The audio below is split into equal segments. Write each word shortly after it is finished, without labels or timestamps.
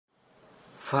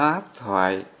Pháp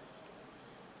thoại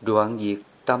Đoạn Diệt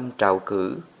Tâm Trạo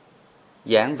cử,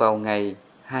 giảng vào ngày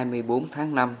 24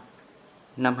 tháng 5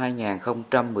 năm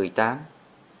 2018,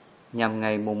 nhằm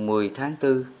ngày mùng 10 tháng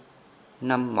 4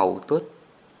 năm Mậu Tuất.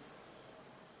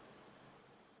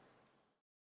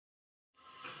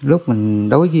 Lúc mình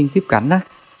đối duyên tiếp cảnh đó,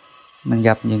 mình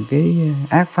gặp những cái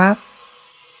ác pháp,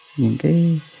 những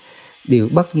cái điều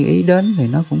bất như ý đến thì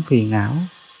nó cũng phiền não.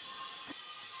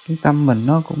 Cái tâm mình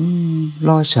nó cũng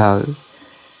lo sợ,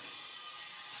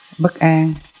 bất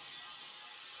an.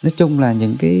 Nói chung là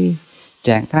những cái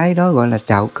trạng thái đó gọi là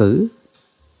trạo cử.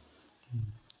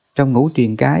 Trong ngũ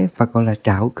truyền cái Phật gọi là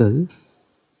trạo cử.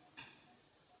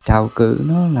 Trạo cử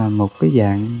nó là một cái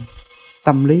dạng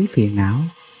tâm lý phiền não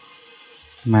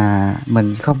mà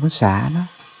mình không có xả nó.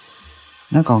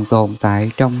 Nó còn tồn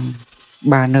tại trong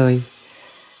 3 nơi: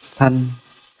 thanh,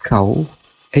 khẩu,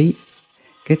 ý.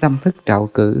 Cái tâm thức trạo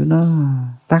cử nó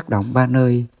tác động 3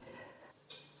 nơi.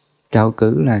 Trạo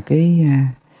cử là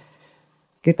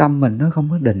cái tâm mình nó không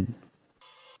có định.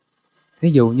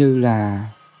 Ví dụ như là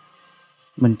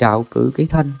mình trạo cử cái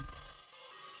thân.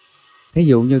 Ví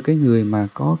dụ như cái người mà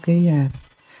có cái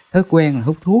thói quen là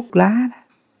hút thuốc lá đó.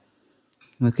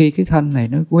 Mà khi cái thân này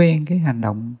nó quen cái hành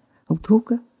động hút thuốc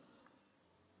á,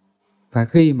 và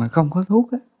khi mà không có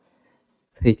thuốc á,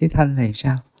 thì cái thân này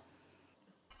sao?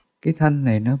 Cái thân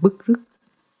này nó bứt rứt,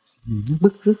 nó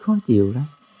bứt rứt khó chịu lắm.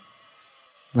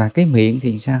 Và cái miệng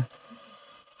thì sao?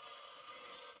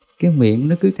 Cái miệng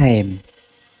nó cứ thèm,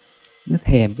 nó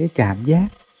thèm cái cảm giác,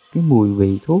 cái mùi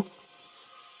vị thuốc.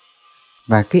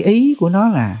 Và cái ý của nó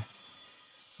là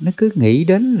nó cứ nghĩ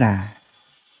đến là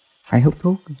phải hút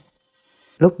thuốc,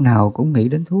 lúc nào cũng nghĩ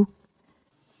đến thuốc.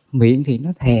 Miệng thì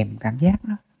nó thèm cảm giác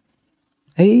đó,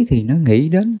 ý thì nó nghĩ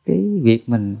đến cái việc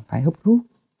mình phải hút thuốc.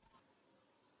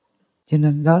 Cho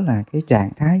nên đó là cái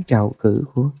trạng thái trạo cử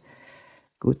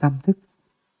của tâm thức.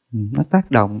 Nó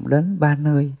tác động đến 3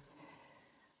 nơi: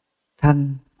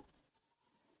 thanh,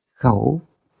 khẩu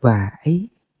và ý.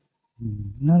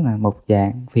 Nó là một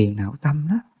dạng phiền não tâm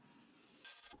đó.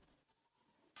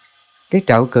 Cái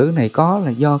trạo cử này có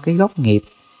là do cái gốc nghiệp,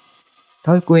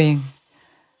 thói quen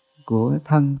của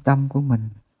thân tâm của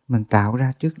mình tạo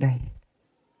ra trước đây.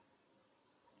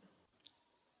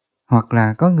 Hoặc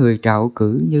là có người trạo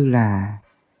cử như là,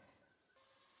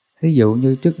 ví dụ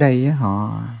như trước đây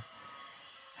họ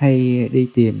hay đi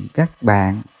tìm các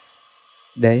bạn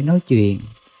để nói chuyện,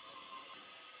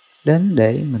 đến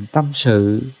để mình tâm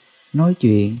sự, nói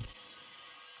chuyện.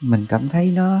 Mình cảm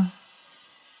thấy nó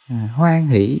hoan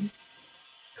hỷ,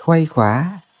 khuây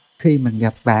khỏa khi mình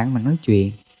gặp bạn mình nói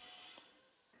chuyện.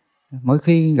 Mỗi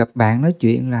khi gặp bạn nói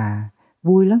chuyện là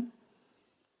vui lắm,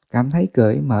 cảm thấy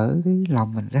cởi mở cái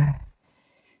lòng mình ra.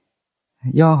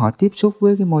 Do họ tiếp xúc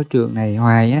với cái môi trường này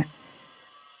hoài á,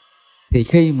 thì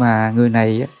khi mà người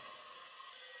này á,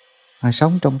 họ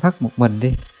sống trong thất một mình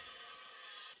đi,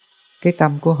 cái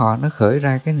tâm của họ nó khởi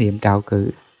ra cái niệm trạo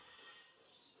cử.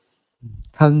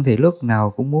 Thân thì lúc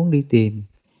nào cũng muốn đi tìm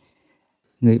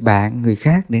người bạn, người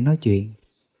khác để nói chuyện.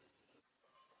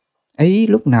 Ý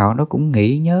lúc nào nó cũng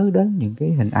nghĩ nhớ đến những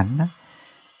cái hình ảnh đó.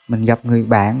 Mình gặp người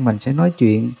bạn, mình sẽ nói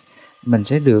chuyện, mình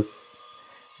sẽ được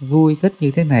vui thích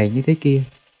như thế này, như thế kia.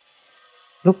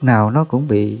 Lúc nào nó cũng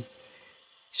bị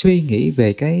suy nghĩ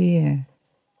về cái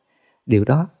điều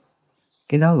đó.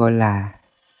 Cái đó gọi là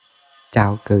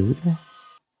trạo cử đó.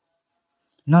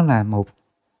 Nó là một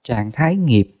trạng thái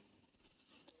nghiệp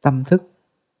tâm thức.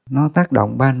 Nó tác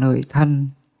động 3 nơi: thanh,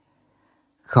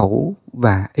 khẩu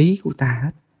và ý của ta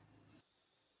hết.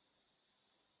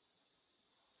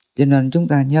 Cho nên chúng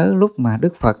ta nhớ lúc mà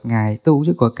Đức Phật Ngài tu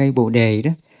dưới cội cây Bồ Đề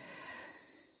đó,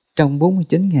 trong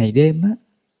 49 ngày đêm á,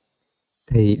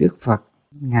 thì Đức Phật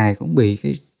Ngài cũng bị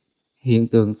cái hiện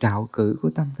tượng trạo cử của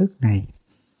tâm thức này.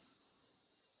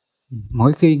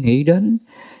 Mỗi khi nghĩ đến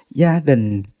gia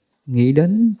đình, nghĩ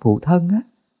đến phụ thân á,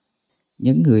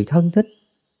 những người thân thích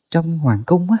trong hoàng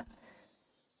cung á,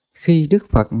 khi Đức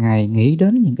Phật Ngài nghĩ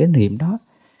đến những cái niệm đó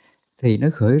thì nó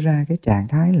khởi ra cái trạng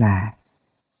thái là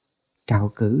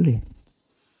trạo cử liền.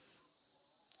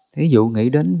 Thí dụ nghĩ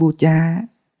đến vua cha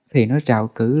thì nó trạo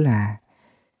cử là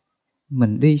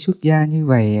mình đi xuất gia như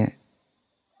vậy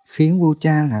khiến vua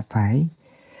cha là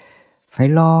phải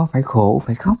lo, phải khổ,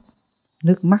 phải khóc,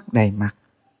 nước mắt đầy mặt.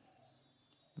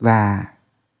 Và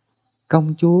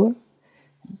công chúa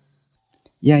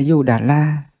Gia Du Đà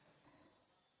La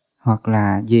hoặc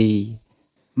là dì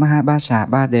Mahabasa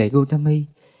Ba Đề Gautami,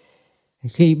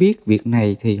 khi biết việc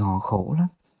này thì họ khổ lắm.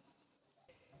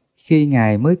 Khi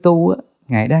Ngài mới tu á,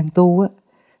 Ngài đang tu á,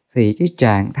 thì cái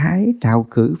trạng thái trạo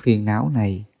cử phiền não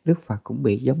này Đức Phật cũng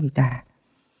bị giống như ta.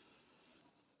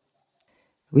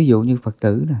 Ví dụ như Phật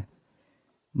tử nè,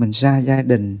 mình xa gia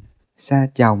đình, xa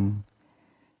chồng,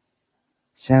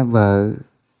 xa vợ,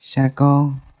 xa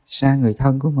con, xa người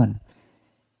thân của mình.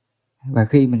 Và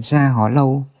khi mình xa họ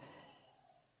lâu,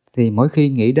 thì mỗi khi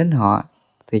nghĩ đến họ,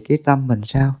 thì cái tâm mình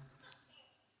sao?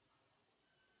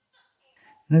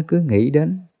 Nó cứ nghĩ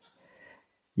đến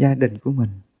gia đình của mình.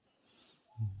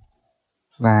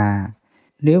 Và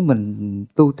nếu mình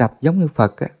tu tập giống như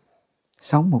Phật á,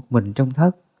 sống một mình trong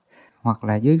thất hoặc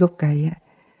là dưới gốc cây á,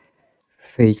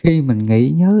 thì khi mình nghĩ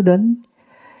nhớ đến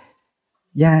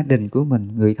gia đình của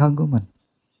mình, người thân của mình,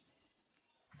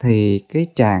 thì cái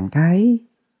trạng thái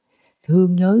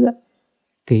thương nhớ á,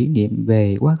 kỷ niệm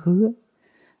về quá khứ á,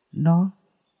 nó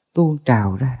tuôn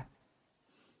trào ra.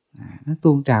 Nó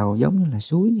tuôn trào giống như là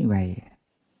suối như vậy.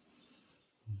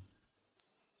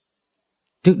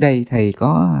 Trước đây thầy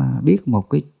có biết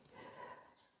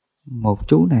một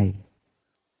chú này,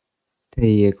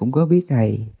 thì cũng có biết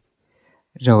thầy,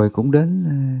 rồi cũng đến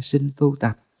xin tu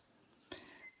tập,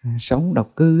 sống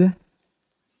độc cư á.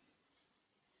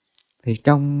 Thì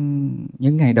trong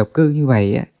những ngày độc cư như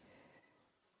vậy á,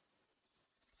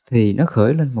 thì nó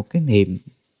khởi lên một cái niệm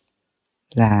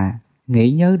là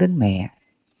nghĩ nhớ đến mẹ.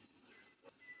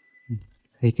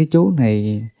 Thì cái chú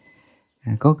này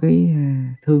có cái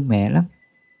thương mẹ lắm,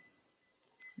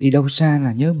 đi đâu xa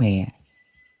là nhớ mẹ.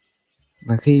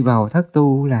 Và khi vào thất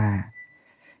tu là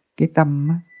cái tâm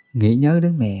á, nghĩ nhớ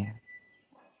đến mẹ.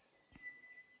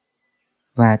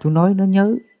 Và chú nói nó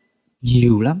nhớ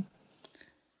nhiều lắm,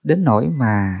 đến nỗi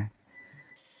mà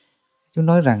chú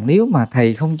nói rằng nếu mà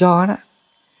thầy không cho đó,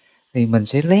 thì mình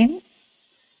sẽ lén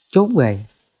trốn về.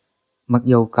 Mặc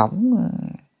dù cổng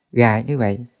gài như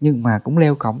vậy, nhưng mà cũng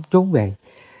leo cổng trốn về.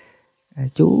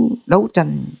 Chú đấu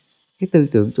tranh cái tư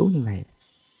tưởng chú như vậy.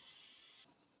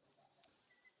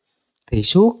 Thì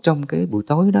suốt trong cái buổi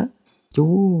tối đó,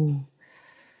 chú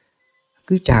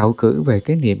cứ trạo cử về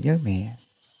cái niệm nhớ mẹ.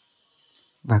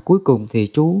 Và cuối cùng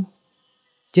thì chú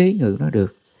chế ngự nó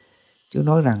được. Chú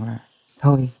nói rằng là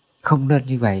thôi, không nên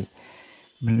như vậy.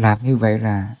 Mình làm như vậy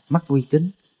là mất uy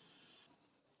tín.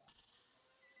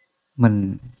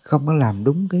 Mình không có làm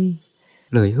đúng cái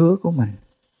lời hứa của mình.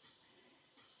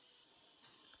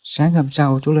 Sáng hôm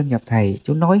sau chú lên gặp thầy,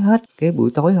 chú nói hết cái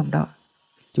buổi tối hôm đó.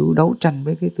 Chú đấu tranh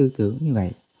với cái tư tưởng như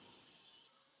vậy.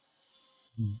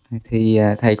 Thì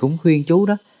thầy cũng khuyên chú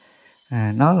đó,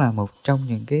 nó là một trong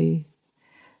những cái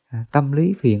tâm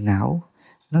lý phiền não,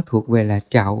 nó thuộc về là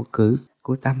trạo cử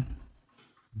của tâm.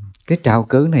 Cái trạo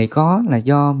cử này có là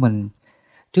do mình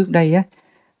trước đây á,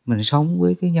 mình sống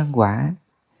với cái nhân quả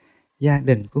gia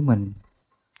đình của mình,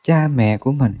 cha mẹ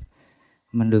của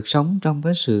mình được sống trong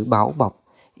cái sự bảo bọc,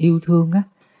 yêu thương á.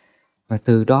 Và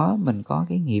từ đó mình có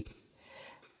cái nghiệp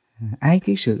ái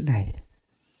kiết sử này.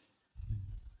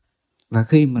 Và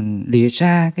khi mình lìa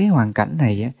xa cái hoàn cảnh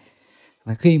này á,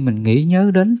 và khi mình nghĩ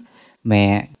nhớ đến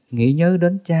mẹ, nghĩ nhớ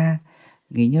đến cha,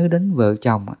 nghĩ nhớ đến vợ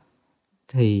chồng á,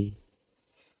 thì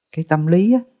cái tâm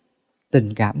lý á,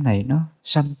 tình cảm này nó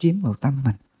xâm chiếm vào tâm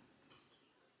mình.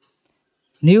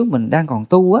 Nếu mình đang còn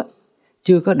tu á,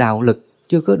 chưa có đạo lực,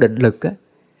 chưa có định lực á,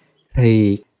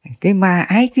 thì cái ma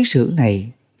ái kiết sử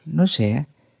này nó sẽ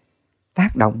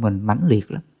tác động mình mãnh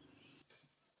liệt lắm.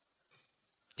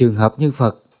 Trường hợp như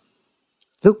Phật,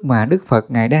 lúc mà Đức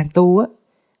Phật Ngài đang tu á,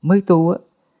 mới tu á,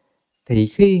 thì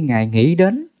khi Ngài nghĩ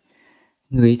đến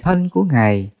người thân của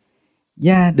Ngài,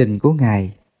 gia đình của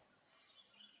Ngài,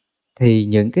 thì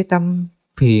những cái tâm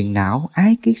phiền não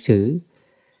ái kiết sử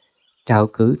trạo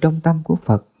cử trong tâm của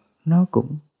Phật nó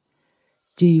cũng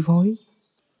chi phối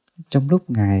trong lúc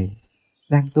Ngài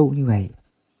đang tu như vậy.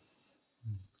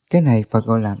 Cái này Phật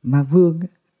gọi là ma vương á.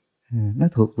 Nó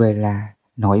thuộc về là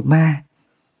nội ma.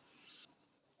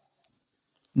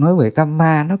 Nói về tâm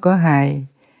ma nó có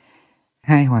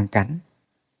hai hoàn cảnh.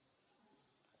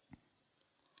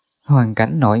 Hoàn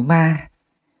cảnh nội ma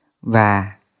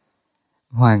và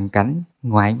hoàn cảnh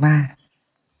ngoại ma.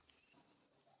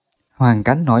 Hoàn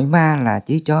cảnh nội ma là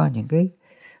chỉ cho những cái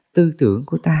tư tưởng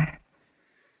của ta.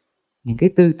 Những cái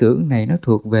tư tưởng này nó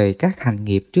thuộc về các hành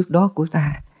nghiệp trước đó của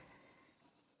ta.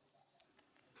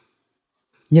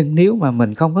 Nhưng nếu mà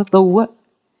mình không có tu á,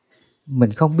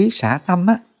 mình không biết xả tâm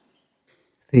á,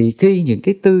 thì khi những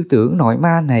cái tư tưởng nội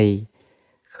ma này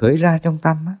khởi ra trong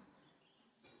tâm á,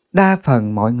 đa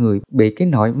phần mọi người bị cái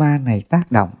nội ma này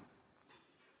tác động.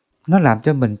 Nó làm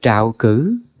cho mình trạo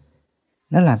cử,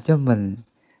 nó làm cho mình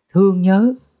thương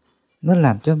nhớ, nó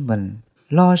làm cho mình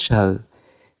lo sợ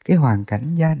cái hoàn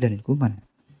cảnh gia đình của mình.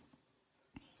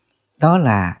 Đó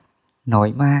là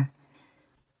nội ma.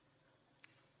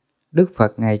 Đức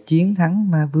Phật Ngài chiến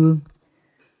thắng ma vương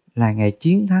là Ngài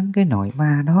chiến thắng cái nội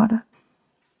ma đó đó.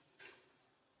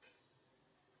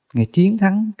 Ngài chiến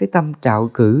thắng cái tâm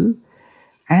trạo cử,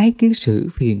 ái kiến sử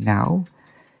phiền não,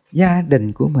 gia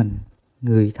đình của mình,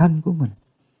 người thân của mình.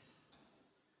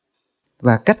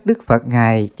 Và cách Đức Phật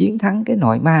Ngài chiến thắng cái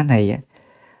nội ma này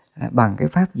bằng cái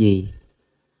pháp gì?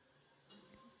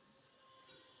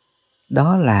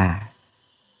 Đó là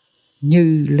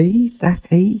như lý tác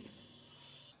ý.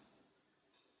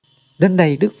 Đến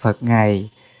đây Đức Phật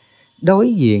Ngài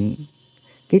đối diện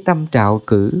cái tâm trạo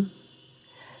cử,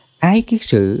 ái kiết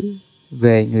sử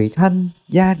về người thân,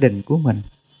 gia đình của mình.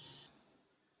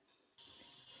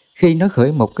 Khi nó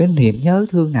khởi một cái niệm nhớ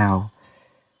thương nào,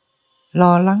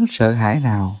 lo lắng sợ hãi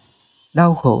nào,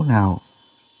 đau khổ nào,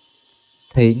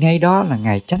 thì ngay đó là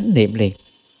Ngài chánh niệm liền.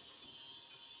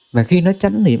 Và khi nó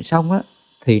chánh niệm xong á,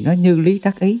 thì nó như lý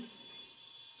tác ý.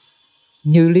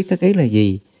 Như lý tác ý là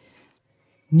gì?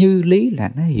 Như lý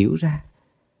là nó hiểu ra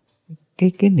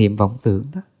cái niệm vọng tưởng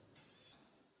đó.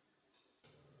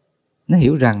 Nó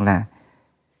hiểu rằng là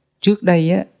trước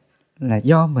đây á, là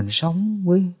do mình sống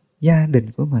với gia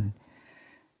đình của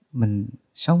mình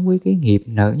sống với cái nghiệp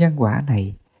nợ nhân quả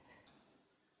này,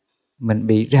 mình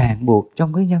bị ràng buộc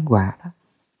trong cái nhân quả đó,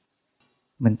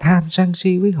 mình tham sân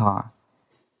si với họ,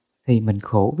 thì mình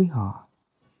khổ với họ.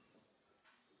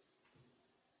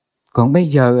 Còn bây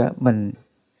giờ mình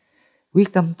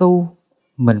quyết tâm tu,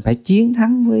 mình phải chiến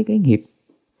thắng với cái nghiệp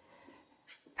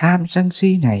tham sân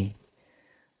si này,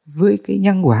 với cái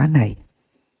nhân quả này.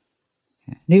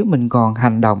 Nếu mình còn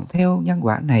hành động theo nhân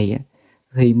quả này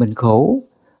thì mình khổ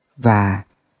và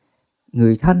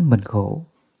người thân mình khổ.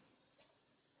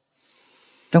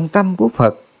 Trong tâm của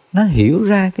Phật nó hiểu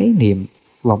ra cái niệm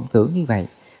vọng tưởng như vậy,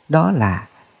 đó là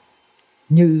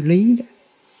như lý đó.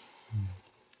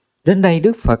 Đến đây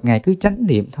Đức Phật Ngài cứ chánh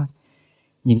niệm thôi.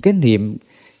 Những cái niệm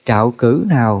trạo cử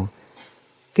nào,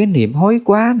 cái niệm hối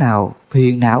quá nào,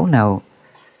 phiền não nào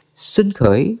sinh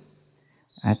khởi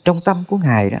trong tâm của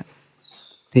Ngài đó,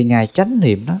 thì Ngài chánh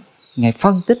niệm nó, Ngài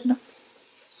phân tích nó.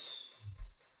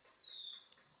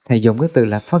 Thầy dùng cái từ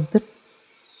là phân tích.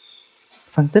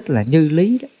 Phân tích là như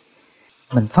lý đó.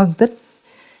 Mình phân tích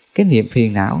cái niệm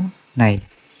phiền não này.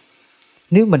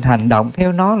 Nếu mình hành động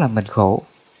theo nó là mình khổ.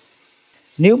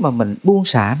 Nếu mà mình buông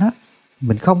xả nó,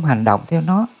 mình không hành động theo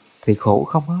nó, thì khổ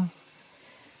không có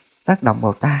tác động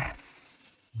vào ta.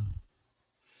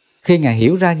 Khi Ngài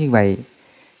hiểu ra như vậy,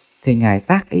 thì Ngài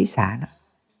tác ý xả nó.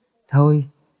 Thôi,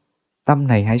 tâm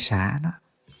này hãy xả nó.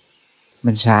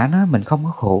 Mình xả nó, mình không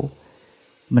có khổ.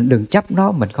 Mình đừng chấp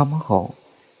nó, mình không có khổ.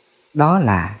 Đó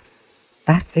là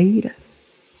tác ý đó.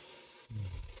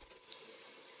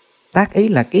 Tác ý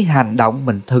là cái hành động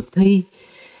mình thực thi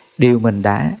điều mình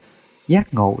đã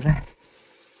giác ngộ ra,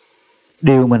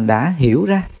 điều mình đã hiểu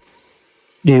ra,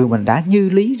 điều mình đã như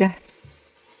lý ra.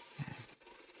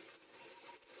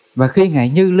 Và khi Ngài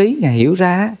như lý, Ngài hiểu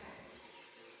ra,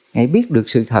 Ngài biết được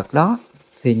sự thật đó,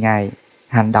 thì Ngài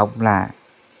hành động là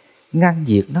ngăn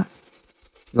diệt nó,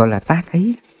 gọi là tác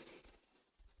ý.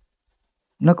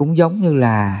 Nó cũng giống như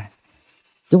là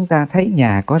chúng ta thấy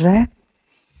nhà có rác,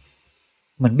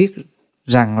 mình biết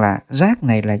rằng là rác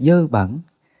này là dơ bẩn,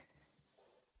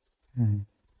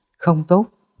 không tốt,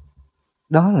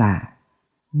 đó là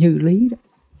như lý đó.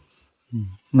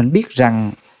 Mình biết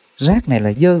rằng rác này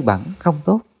là dơ bẩn, không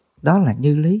tốt, đó là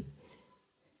như lý.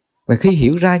 Và khi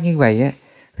hiểu ra như vậy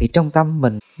thì trong tâm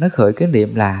mình nó khởi cái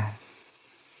niệm là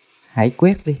hãy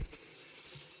quét đi.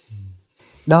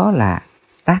 Đó là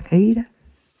tác ý đó.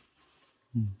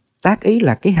 Tác ý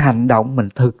là cái hành động mình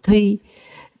thực thi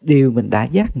điều mình đã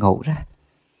giác ngộ ra,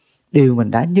 điều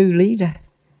mình đã như lý ra.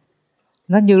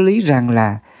 Nó như lý rằng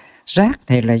là rác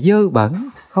này là dơ bẩn,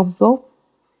 không tốt,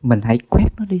 mình hãy quét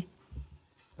nó đi.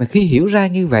 Và khi hiểu ra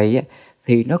như vậy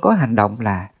thì nó có hành động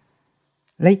là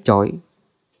lấy chổi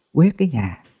quét cái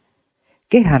nhà.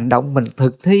 Cái hành động mình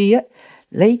thực thi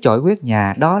lấy chổi quét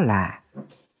nhà, đó là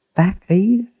tác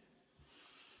ý.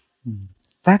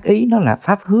 Tác ý nó là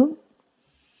pháp hướng,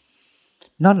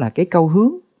 nó là cái câu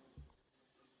hướng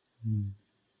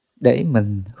để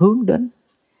mình hướng đến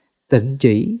tịnh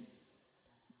chỉ,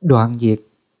 đoạn diệt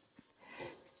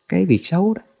cái việc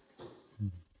xấu đó.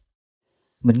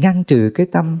 Mình ngăn trừ cái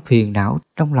tâm phiền não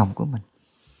trong lòng của mình.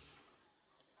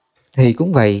 Thì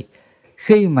cũng vậy,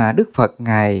 khi mà Đức Phật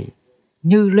Ngài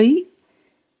như lý,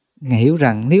 Ngài hiểu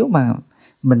rằng nếu mà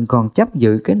mình còn chấp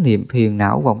giữ cái niệm phiền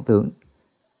não vọng tưởng,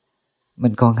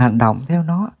 mình còn hành động theo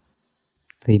nó,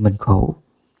 thì mình khổ.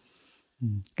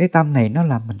 Cái tâm này nó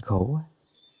làm mình khổ.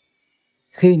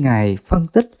 Khi Ngài phân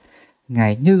tích,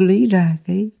 Ngài như lý ra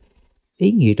cái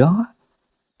ý nghĩa đó,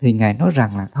 thì Ngài nói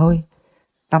rằng là thôi,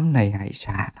 tâm này hãy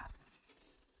xả,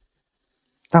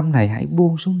 tâm này hãy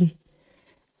buông xuống đi,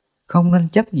 không nên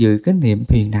chấp giữ cái niệm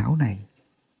phiền não này.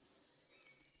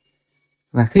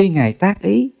 Và khi Ngài tác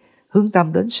ý hướng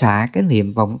tâm đến xả cái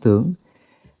niệm vọng tưởng,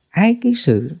 ái cái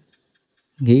sự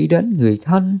nghĩ đến người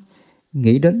thân,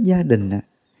 nghĩ đến gia đình,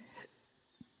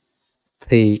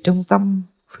 thì trong tâm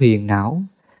phiền não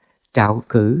trạo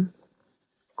cử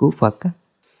của Phật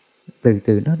từ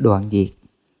từ nó đoạn diệt.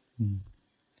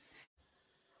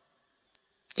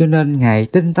 Cho nên Ngài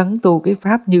tinh tấn tu cái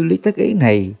pháp như lý tác ý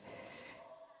này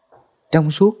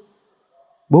trong suốt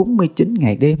 49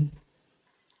 ngày đêm,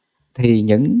 thì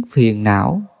những phiền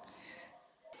não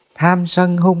tham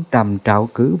sân hung trầm trạo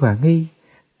cử và nghi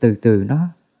từ từ nó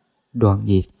đoạn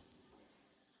diệt.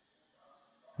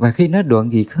 Và khi nó đoạn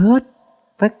diệt hết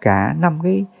tất cả 5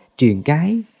 cái triền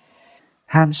cái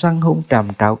tham sân hung trầm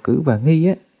trạo cử và nghi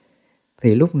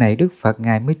thì lúc này Đức Phật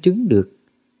Ngài mới chứng được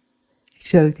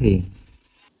sơ thiền.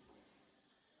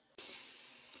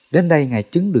 Đến đây Ngài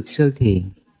chứng được sơ thiền.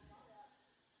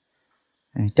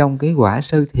 Trong cái quả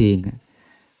sơ thiền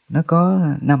nó có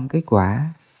 5 cái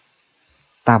quả: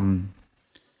 tầm,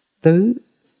 tứ,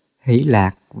 hỷ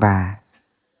lạc và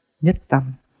nhất tâm.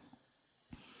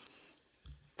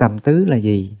 Tầm tứ là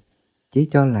gì? Chỉ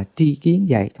cho là tri kiến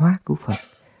giải thoát của Phật.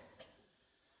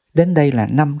 Đến đây là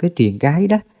 5 cái triền cái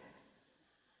đó.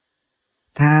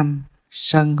 Tham,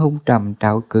 sân, hung trầm,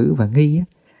 trạo cử và nghi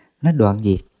nó đoạn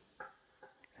diệt.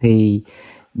 Thì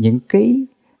những cái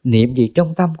niệm gì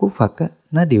trong tâm của Phật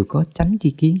nó đều có chánh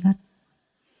tri kiến hết.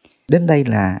 Đến đây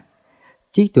là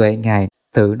trí tuệ Ngài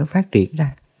tự nó phát triển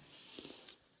ra,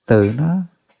 tự nó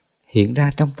hiện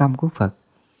ra trong tâm của Phật.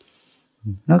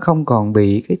 Nó không còn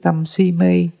bị cái tâm si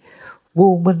mê,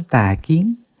 vô minh tà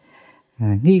kiến,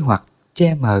 nghi hoặc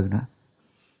che mờ nữa.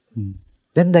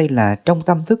 Đến đây là trong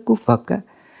tâm thức của Phật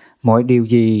mọi điều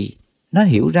gì nó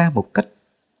hiểu ra một cách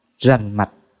rành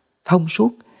mạch, thông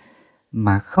suốt,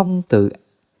 mà không tự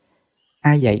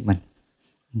ai dạy mình.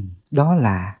 Đó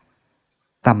là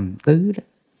tầm tứ đó.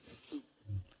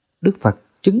 Đức Phật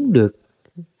chứng được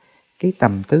cái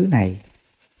tầm tứ này,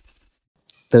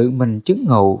 tự mình chứng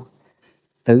ngộ,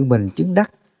 tự mình chứng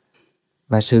đắc.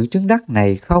 Và sự chứng đắc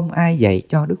này không ai dạy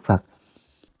cho Đức Phật.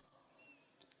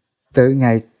 Tự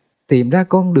Ngài tìm ra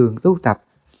con đường tu tập,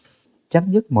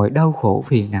 chấm dứt mọi đau khổ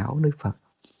phiền não Đức Phật.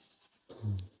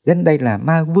 Đến đây là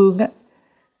ma vương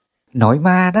nội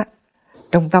ma đó,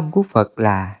 trong tâm của Phật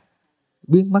là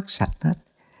biến mất sạch hết.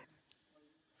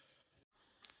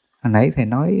 Hồi nãy Thầy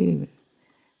nói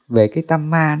về cái tâm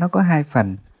ma nó có 2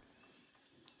 phần: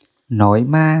 nội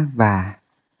ma và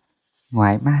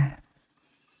ngoại ma.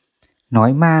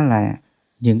 Nội ma là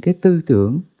những cái tư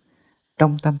tưởng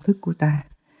trong tâm thức của ta,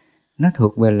 nó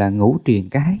thuộc về là ngũ triền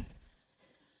cái: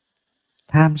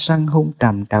 tham sân hung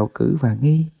trầm trạo cử và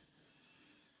nghi.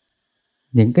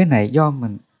 Những cái này do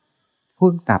mình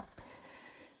huân tập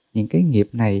những cái nghiệp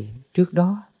này trước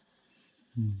đó,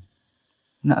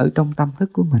 nó ở trong tâm thức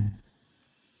của mình.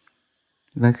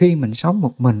 Và khi mình sống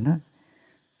một mình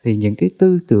thì những cái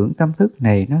tư tưởng tâm thức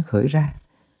này nó khởi ra,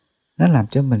 nó làm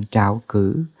cho mình trạo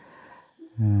cử,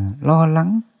 lo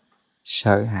lắng,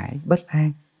 sợ hãi, bất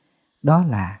an. Đó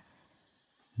là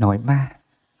nội ma.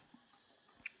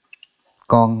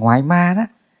 Còn ngoại ma đó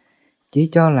chỉ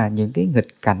cho là những cái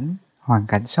nghịch cảnh, hoàn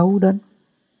cảnh xấu đến,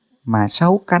 mà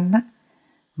sáu canh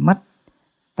mắt,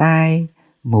 tai,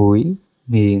 mũi,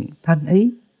 miệng, thanh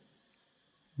ý.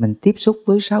 Mình tiếp xúc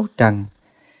với sáu trần: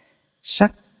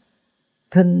 sắc,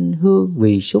 thinh, hương,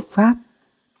 vị, xúc, pháp.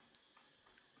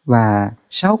 Và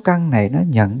sáu căn này nó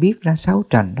nhận biết ra sáu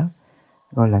trần đó,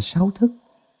 gọi là sáu thức: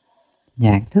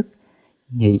 nhãn thức,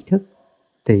 nhị thức,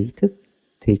 tỷ thức,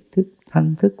 thiệt thức,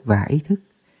 thanh thức và ý thức.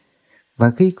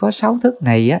 Và khi có sáu thức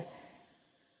này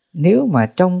nếu mà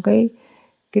trong cái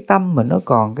tâm mình nó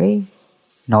còn cái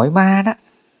nội ma đó,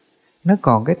 nó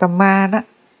còn cái tâm ma đó,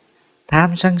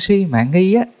 tham sân si mạn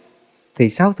nghi thì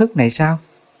sáu thức này sao?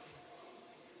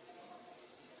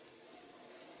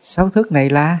 Sáu thức này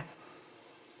là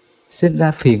sinh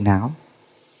ra phiền não.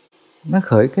 Nó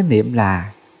khởi cái niệm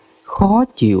là khó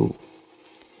chịu,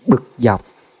 bực dọc,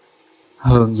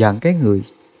 hờn giận cái người,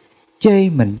 chê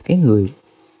mình cái người,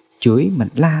 chửi mình,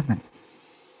 la mình.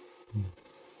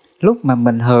 Lúc mà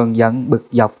mình hờn giận bực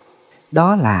dọc,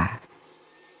 đó là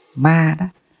ma đó.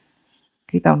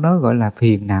 Cái tao nói gọi là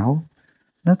phiền não,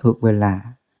 nó thuộc về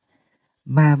là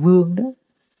ma vương đó,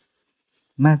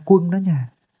 ma quân đó nha.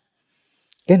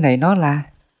 Cái này nó là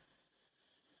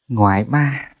ngoại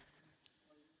ma.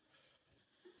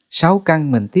 Sáu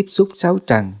căn mình tiếp xúc sáu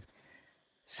trần,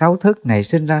 sáu thức này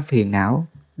sinh ra phiền não,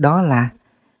 đó là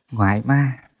ngoại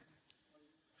ma.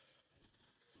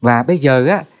 Và bây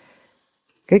giờ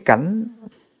cái cảnh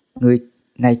người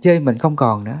này chơi mình không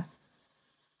còn nữa,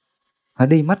 họ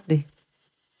đi mất đi.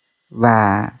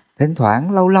 Và thỉnh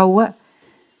thoảng lâu lâu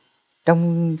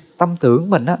trong tâm tưởng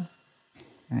mình á,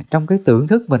 trong cái tưởng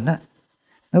thức mình á,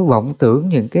 nó vọng tưởng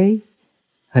những cái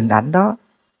hình ảnh đó.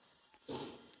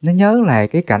 Nó nhớ lại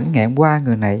cái cảnh ngày hôm qua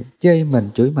người này chê mình,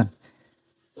 chửi mình.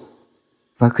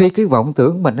 Và khi cái vọng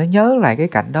tưởng mình nó nhớ lại cái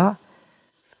cảnh đó,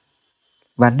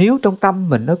 và nếu trong tâm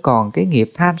mình nó còn cái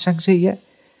nghiệp tham sân si á,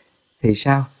 thì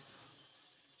sao?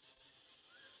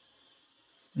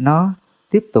 Nó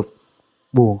tiếp tục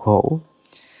buồn khổ,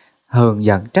 hờn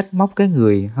giận trách móc cái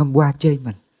người hôm qua chê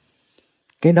mình.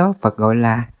 Cái đó Phật gọi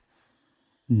là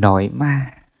nội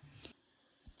ma.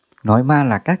 Nội ma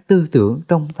là các tư tưởng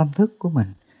trong tâm thức của mình.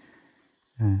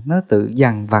 Nó tự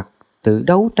dằn vặt, tự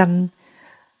đấu tranh,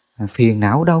 phiền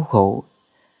não đau khổ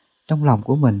trong lòng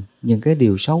của mình, những cái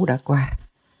điều xấu đã qua.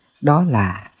 Đó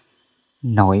là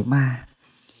nội ma.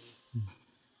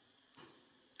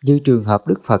 Như trường hợp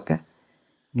Đức Phật á,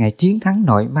 Ngài chiến thắng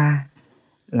nội ma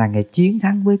là Ngài chiến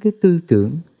thắng với cái tư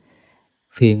tưởng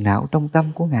phiền não trong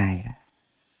tâm của Ngài.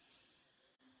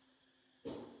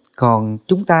 Còn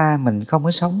chúng ta, mình không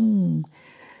có sống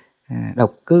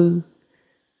độc cư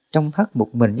trong thất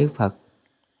một mình như Phật.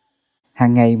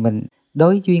 Hàng ngày mình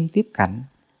đối duyên tiếp cận,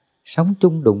 sống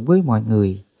chung đụng với mọi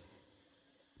người.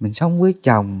 Mình sống với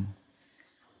chồng,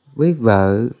 với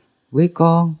vợ, với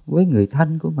con, với người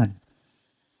thân của mình.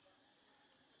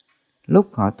 Lúc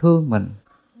họ thương mình,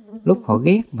 lúc họ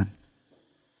ghét mình.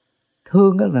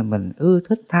 Thương đó là mình ưa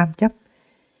thích tham chấp,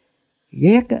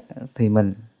 ghét thì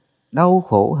mình đau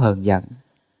khổ hờn giận,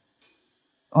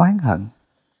 oán hận,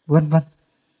 vân vân.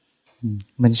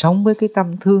 Mình sống với cái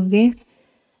tâm thương ghét,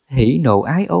 hỉ nộ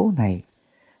ái ố này,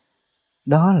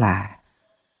 đó là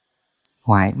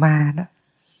ngoại ma đó.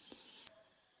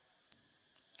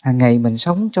 Hàng ngày mình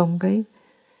sống trong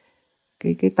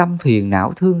cái tâm phiền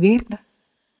não thương ghét đó.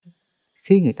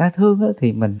 Khi người ta thương đó,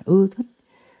 thì mình ưa thích,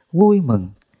 vui mừng.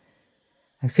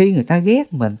 Khi người ta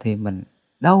ghét mình thì mình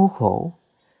đau khổ.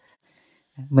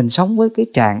 Mình sống với cái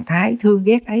trạng thái thương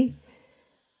ghét ấy,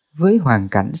 với hoàn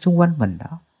cảnh xung quanh mình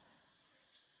đó.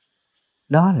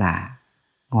 Đó là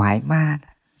ngoại ma.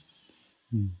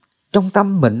 Trong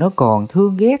tâm mình nó còn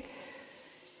thương ghét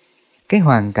cái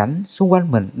hoàn cảnh xung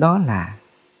quanh mình, đó là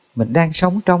mình đang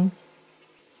sống trong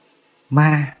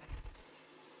ma.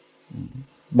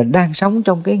 Mình đang sống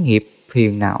trong cái nghiệp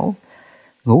phiền não,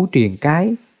 ngũ triền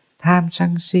cái, tham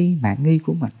sân si mạn nghi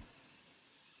của mình.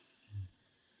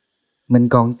 Mình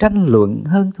còn tranh luận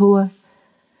hơn thua,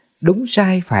 đúng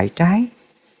sai phải trái,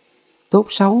 tốt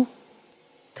xấu,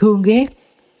 thương ghét,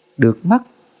 được mất,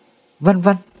 vân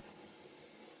vân.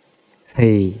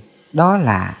 Thì đó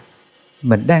là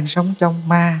mình đang sống trong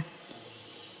ma.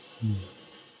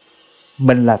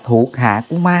 Mình là thuộc hạ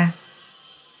của ma,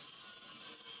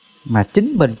 mà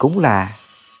chính mình cũng là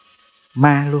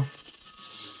ma luôn.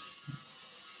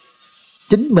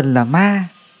 Chính mình là ma.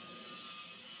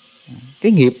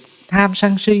 Cái nghiệp tham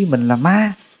sân si mình là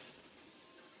ma.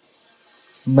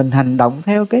 Mình hành động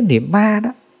theo cái niệm ma đó,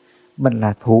 mình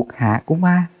là thuộc hạ của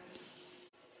ma.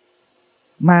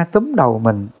 Ma túm đầu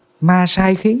mình, ma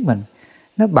sai khiến mình.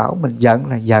 Nó bảo mình giận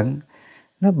là giận,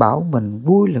 nó bảo mình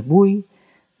vui là vui,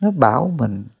 nó bảo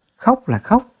mình khóc là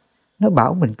khóc, nó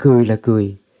bảo mình cười là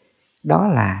cười. Đó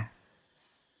là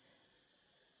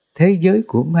thế giới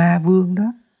của ma vương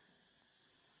đó.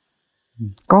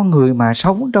 Con người mà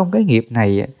sống trong cái nghiệp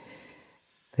này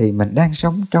thì mình đang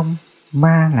sống trong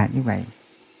ma là như vậy.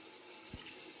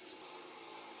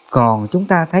 Còn chúng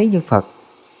ta thấy như Phật,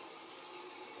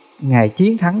 Ngài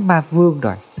chiến thắng ma vương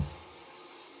rồi.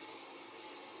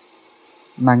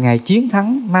 Mà Ngài chiến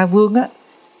thắng ma vương á,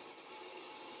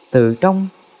 từ trong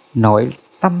nội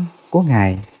tâm của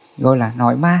Ngài, gọi là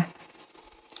nội ma.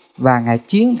 Và Ngài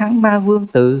chiến thắng ma vương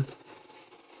từ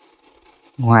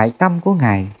ngoại tâm của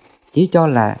Ngài, chỉ cho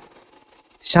là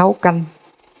 6 canh,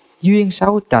 duyên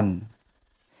 6 trần,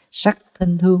 sắc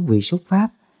thanh thương vị xúc pháp.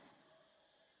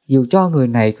 Dù cho người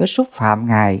này có xúc phạm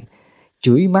Ngài,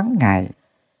 chửi mắng Ngài,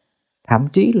 thậm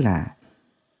chí là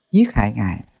giết hại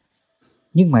Ngài,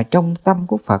 nhưng mà trong tâm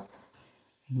của Phật,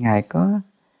 Ngài có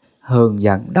hờn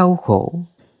giận, đau khổ,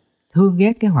 thương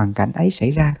ghét cái hoàn cảnh ấy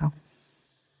xảy ra không?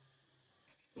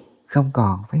 Không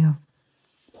còn, phải không?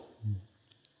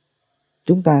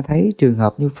 Chúng ta thấy trường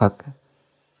hợp như Phật,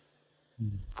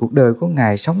 cuộc đời của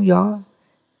Ngài sóng gió,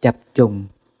 chập trùng,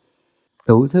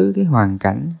 đủ thứ cái hoàn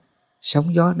cảnh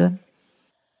sóng gió đến.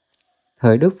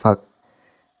 Thời Đức Phật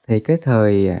thì cái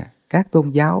thời các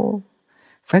tôn giáo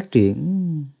phát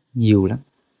triển nhiều lắm.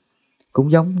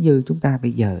 Cũng giống như chúng ta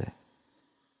bây giờ.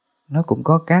 Nó cũng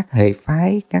có các hệ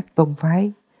phái, các tôn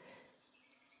phái.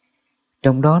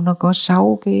 Trong đó nó có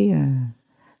 6 cái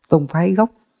tôn phái gốc,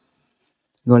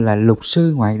 gọi là lục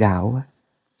sư ngoại đạo.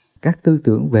 các tư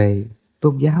tưởng về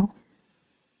tôn giáo.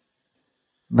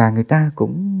 Và người ta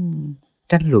cũng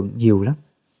tranh luận nhiều lắm.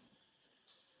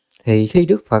 Thì khi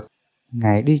Đức Phật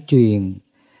Ngài đi truyền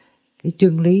cái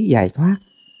chân lý giải thoát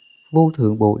vô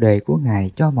thượng bồ đề của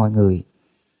Ngài cho mọi người,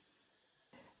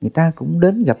 người ta cũng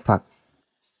đến gặp Phật,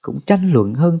 cũng tranh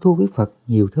luận hơn thua với Phật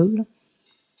nhiều thứ lắm.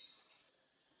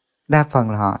 Đa phần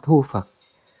là họ thua Phật,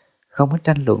 không có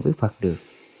tranh luận với Phật được.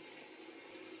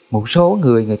 Một số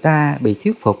người ta bị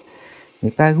thuyết phục,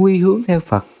 người ta quy hướng theo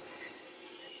Phật,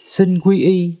 xin quy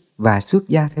y và xuất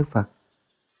gia theo Phật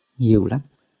nhiều lắm.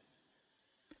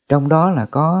 Trong đó là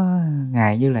có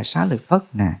ngài như là Xá Lợi Phất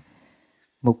nè,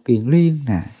 Mục Kiền Liên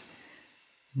nè,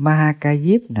 Ma Ca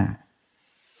Diếp nè,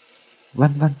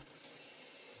 vân vân.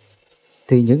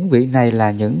 Thì những vị này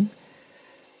là những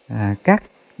các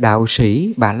đạo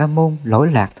sĩ Bà La Môn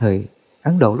lỗi lạc thời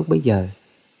Ấn Độ lúc bấy giờ.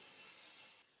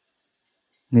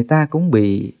 Người ta cũng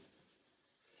bị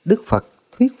Đức Phật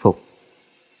thuyết phục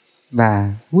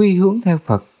và quy hướng theo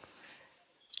Phật,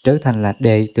 trở thành là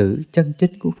đệ tử chân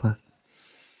chính của Phật.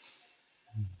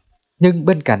 Nhưng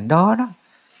bên cạnh đó,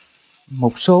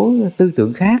 một số tư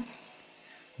tưởng khác,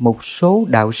 một số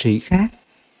đạo sĩ khác,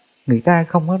 người ta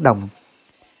không có đồng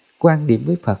quan điểm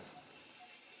với Phật.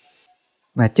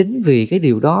 Và chính vì cái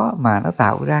điều đó mà nó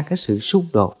tạo ra cái sự xung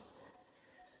đột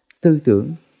tư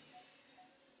tưởng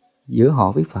giữa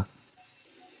họ với Phật.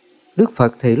 Đức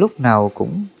Phật thì lúc nào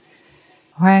cũng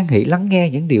hoan hỷ lắng nghe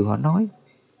những điều họ nói.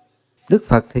 Đức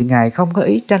Phật thì Ngài không có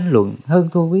ý tranh luận hơn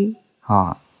thua với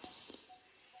họ,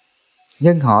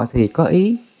 nhưng họ thì có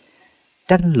ý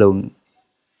tranh luận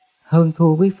hơn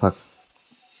thua với Phật.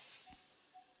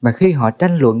 Mà khi họ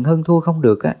tranh luận hơn thua không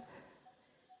được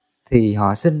thì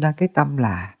họ sinh ra cái tâm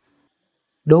là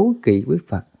đố kỵ với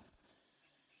Phật.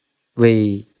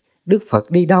 Vì Đức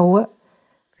Phật đi đâu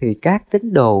thì các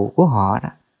tín đồ của họ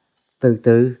từ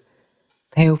từ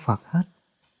theo Phật hết.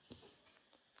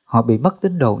 Họ bị mất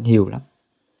tín đồ nhiều lắm.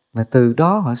 Và từ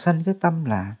đó họ sanh cái tâm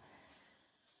là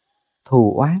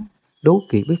thù oán, đố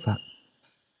kỵ với Phật.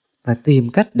 Và tìm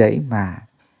cách để mà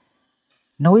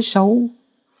nói xấu,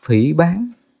 phỉ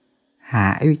báng,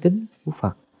 hạ uy tín của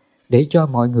Phật, để cho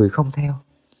mọi người không theo.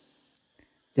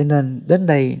 Cho nên đến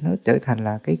đây nó trở thành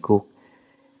là cái cuộc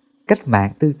cách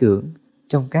mạng tư tưởng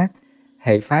trong các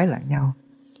hệ phái lẫn nhau.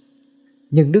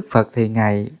 Nhưng Đức Phật thì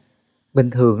Ngài bình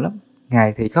thường lắm.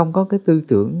 Ngài thì không có cái tư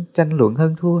tưởng tranh luận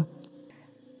hơn thua.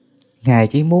 Ngài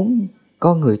chỉ muốn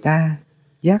con người ta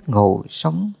giác ngộ,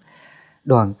 sống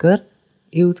đoàn kết,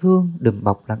 yêu thương, đùm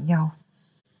bọc lẫn nhau.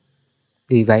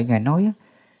 Vì vậy Ngài nói,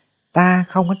 ta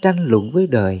không có tranh luận với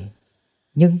đời,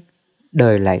 nhưng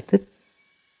đời lại thích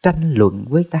tranh luận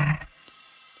với ta.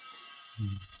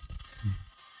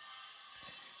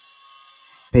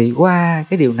 Thì qua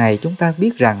cái điều này chúng ta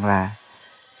biết rằng là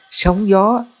sóng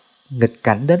gió nghịch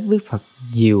cảnh đến với Phật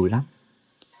nhiều lắm.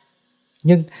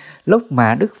 Nhưng lúc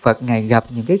mà Đức Phật Ngài gặp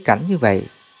những cái cảnh như vậy,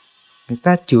 người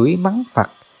ta chửi mắng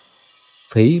Phật,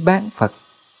 phỉ báng Phật,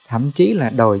 thậm chí là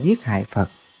đòi giết hại Phật.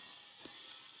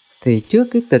 Thì trước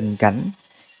cái tình cảnh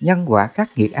nhân quả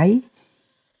khắc nghiệt ấy,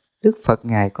 Đức Phật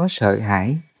Ngài có sợ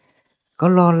hãi, có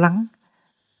lo lắng,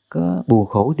 có buồn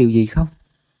khổ điều gì không?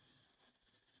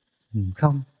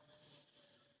 Không.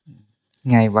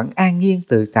 Ngài vẫn an nhiên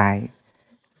tự tại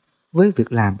với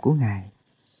việc làm của Ngài.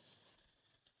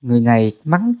 Người này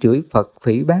mắng chửi Phật,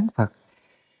 phỉ báng Phật,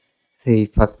 thì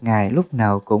Phật Ngài lúc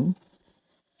nào cũng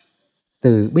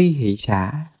từ bi hỷ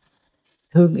xả,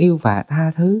 thương yêu và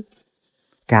tha thứ,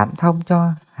 cảm thông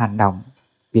cho hành động,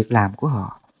 việc làm của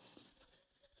họ.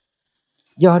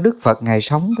 Do Đức Phật Ngài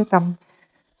sống cái tâm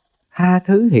tha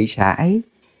thứ hỷ xả ấy,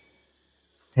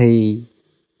 thì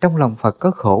trong lòng Phật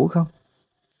có khổ không?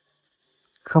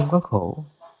 Không có khổ.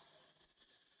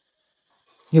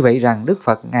 Như vậy rằng Đức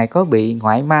Phật Ngài có bị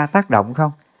ngoại ma tác động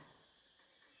không?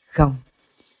 Không.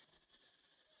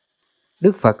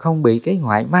 Đức Phật không bị cái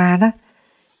ngoại ma đó,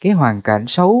 cái hoàn cảnh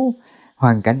xấu,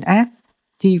 hoàn cảnh ác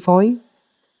chi phối,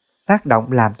 tác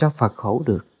động làm cho Phật khổ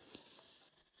được.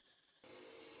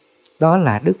 Đó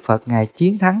là Đức Phật Ngài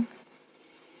chiến thắng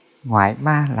ngoại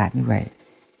ma là như vậy.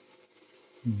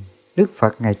 Đức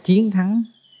Phật Ngài chiến thắng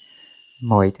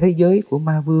mọi thế giới của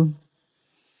ma vương.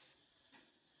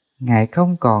 Ngài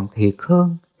không còn thiệt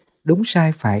hơn, đúng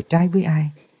sai phải trái với ai.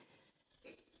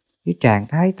 Cái trạng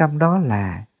thái tâm đó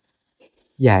là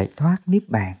giải thoát niết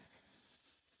bàn.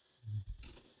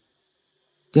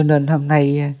 Cho nên hôm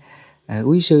nay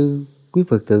quý sư, quý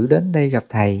Phật tử đến đây gặp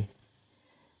thầy,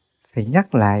 thầy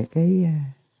nhắc lại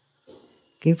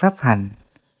cái pháp hành,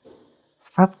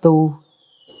 pháp tu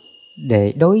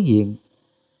để đối diện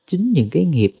chính những cái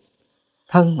nghiệp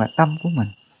thân và tâm của mình.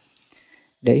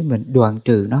 để mình đoạn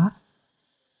trừ nó.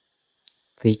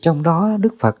 Thì trong đó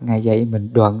Đức Phật Ngài dạy mình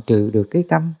đoạn trừ được cái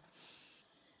tâm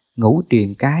ngũ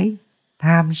truyền cái,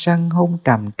 tham sân hôn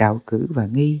trầm trạo cử và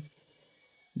nghi,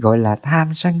 gọi là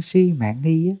tham sân si mạng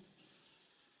nghi á.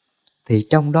 Thì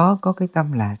trong đó có cái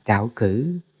tâm là trạo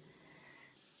cử.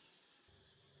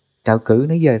 Trạo cử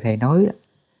nãy giờ thầy nói đó,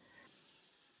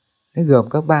 nó gồm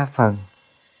có 3 phần: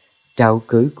 trạo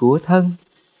cử của thân,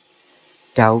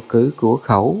 trạo cử của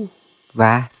khẩu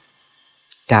và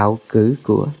trạo cử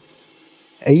của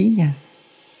ý nha.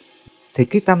 Thì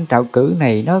cái tâm trạo cử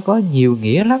này nó có nhiều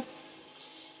nghĩa lắm.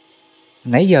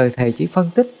 Nãy giờ thầy chỉ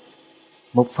phân tích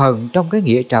một phần trong cái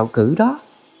nghĩa trạo cử đó.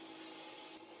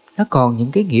 Nó còn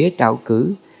những cái nghĩa trạo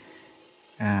cử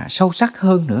sâu sắc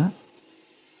hơn nữa.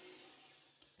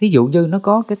 Ví dụ như nó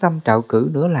có cái tâm trạo cử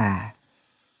nữa là,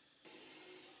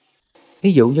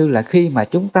 ví dụ như là khi mà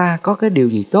chúng ta có cái điều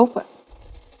gì tốt á,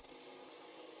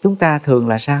 chúng ta thường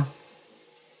là sao?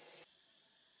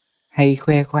 Hay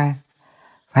khoe khoang,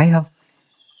 phải không?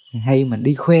 Hay mình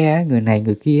đi khoe người này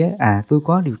người kia, tôi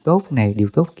có điều tốt này, điều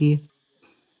tốt kia.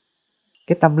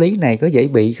 Cái tâm lý này có dễ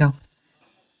bị không?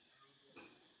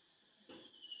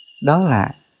 Đó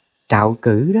là trạo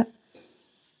cử đó.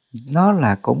 Nó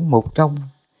là cũng một trong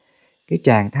cái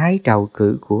trạng thái trạo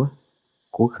cử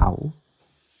của khẩu.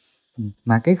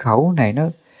 Mà cái khẩu này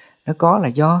nó có là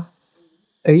do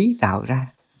ý tạo ra.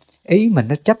 Ý mình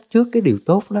nó chấp trước cái điều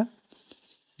tốt đó,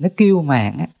 nó kiêu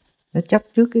mạn á, nó chấp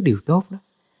trước cái điều tốt đó.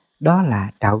 Đó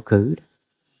là trạo cử.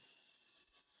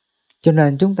 Cho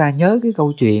nên chúng ta nhớ cái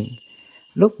câu chuyện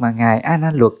lúc mà Ngài A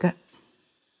Nan Luật á,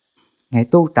 Ngài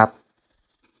tu tập,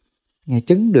 Ngài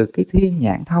chứng được cái thiên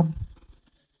nhãn thông.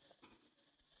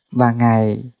 Và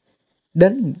Ngài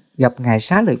đến gặp Ngài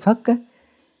Xá Lợi Phất á,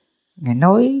 Ngài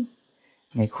nói,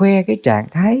 Ngài khoe cái trạng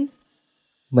thái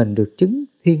mình được chứng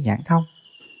thiên nhãn thông.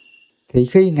 Thì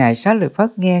khi Ngài Xá Lợi Phất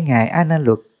nghe Ngài A Nan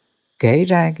Luật kể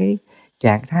ra cái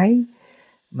trạng thái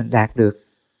mình đạt được,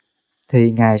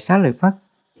 thì Ngài Xá Lợi Phất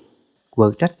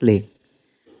quở trách liền.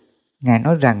 Ngài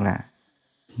nói rằng là,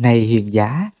 này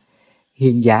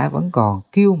hiền giả vẫn còn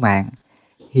kiêu mạn,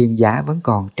 hiền giả vẫn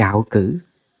còn trạo cử.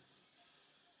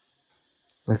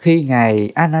 Và khi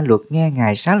Ngài A Nan Luật nghe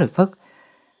Ngài Xá Lợi Phất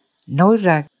nói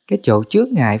ra cái chỗ chướng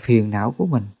ngại phiền não của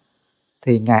mình,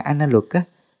 thì Ngài A Nan Luật á,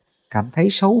 cảm thấy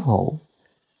xấu hổ,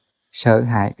 sợ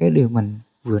hãi cái điều mình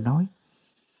vừa nói.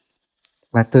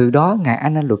 Và từ đó Ngài A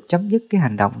Nan Luật chấm dứt cái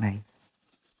hành động này.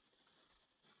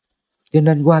 Cho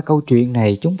nên qua câu chuyện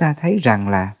này chúng ta thấy rằng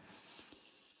là,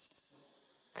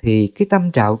 thì cái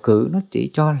tâm trạo cử nó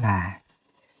chỉ cho là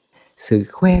sự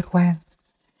khoe khoang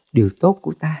điều tốt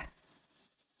của ta.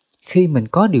 Khi mình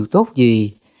có điều tốt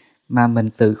gì mà mình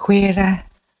tự khoe ra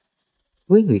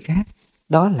với người khác,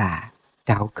 đó là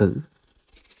trạo cử.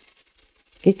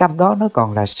 Cái tâm đó nó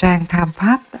còn là sang tham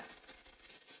pháp đó.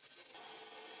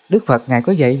 Đức Phật Ngài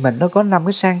có dạy mình nó có 5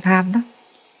 cái sang tham đó.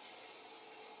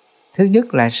 Thứ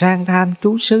nhất là sang tham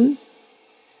trú xứ,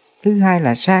 thứ hai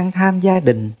là sang tham gia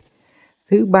đình,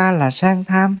 thứ ba là sang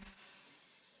tham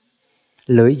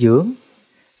lợi dưỡng,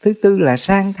 thứ tư là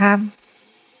sang tham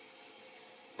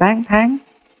tán thán,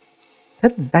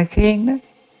 thích người ta khen đó,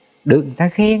 được người ta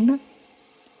khen đó.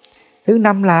 Thứ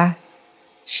năm là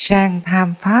sang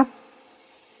tham pháp.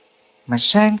 Mà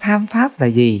sang tham pháp là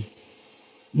gì?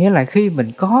 Nghĩa là khi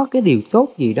mình có cái điều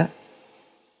tốt gì đó,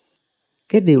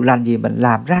 cái điều lành gì mình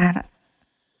làm ra đó,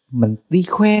 mình đi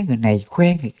khoe người này,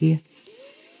 khoe người kia.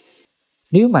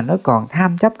 Nếu mà nó còn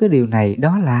tham chấp cái điều này,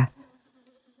 đó là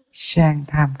sang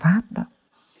tham pháp đó.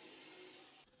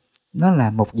 Nó là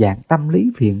một dạng tâm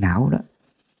lý phiền não đó.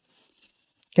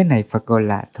 Cái này Phật gọi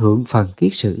là thượng phần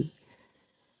kiết sử.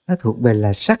 Nó thuộc về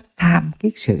là sắc tham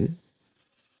kiết sử.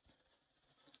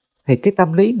 Thì cái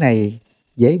tâm lý này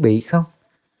dễ bị không?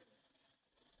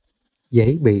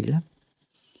 Dễ bị lắm.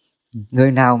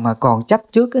 Người nào mà còn chấp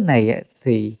trước cái này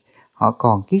thì họ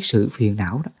còn kiết sử phiền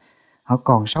não đó. Họ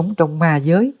còn sống trong ma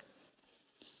giới.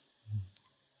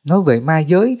 Nói về ma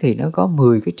giới thì nó có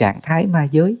 10 cái trạng thái ma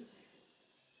giới.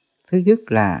 Thứ nhất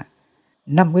là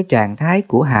 5 cái trạng thái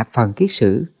của hạ phần kiết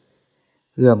sử,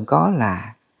 gồm có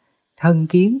là thân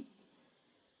kiến,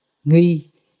 nghi,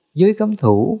 giới cấm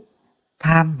thủ,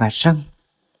 tham và sân.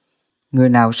 Người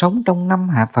nào sống trong 5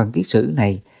 hạ phần kiết sử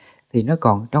này thì nó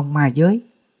còn trong ma giới.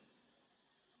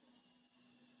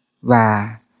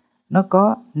 Và nó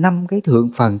có 5 cái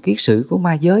thượng phần kiết sử của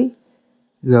ma giới,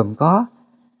 gồm có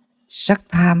sắc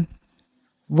tham,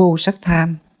 vô sắc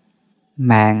tham,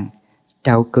 mạn,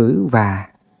 trạo cử và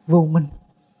vô minh.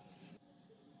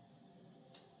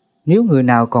 Nếu người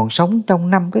nào còn sống trong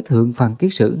 5 cái thượng phần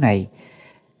kiết sử này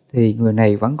thì người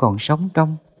này vẫn còn sống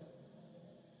trong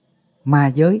ma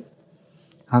giới,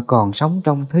 họ còn sống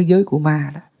trong thế giới của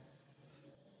ma đó.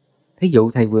 Thí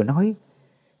dụ thầy vừa nói,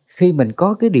 khi mình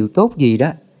có cái điều tốt gì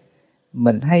đó,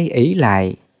 mình hay ỷ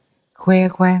lại, khoe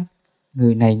khoang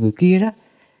người này người kia đó,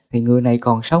 thì người này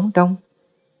còn sống trong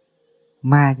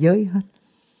ma giới hết.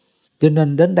 Cho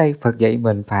nên đến đây Phật dạy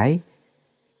mình phải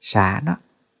xả nó.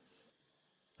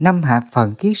 5 hạ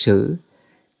phần kiết sử: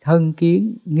 thân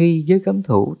kiến, nghi, giới cấm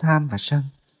thủ, tham và sân.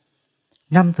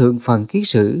 5 thượng phần kiết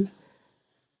sử: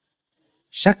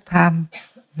 sắc tham,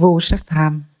 vô sắc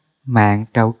tham, mạng,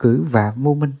 trạo cử và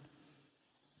vô minh.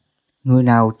 Người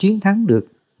nào chiến thắng được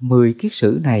 10 kiết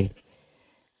sử này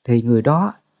thì người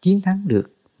đó chiến thắng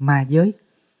được ma giới.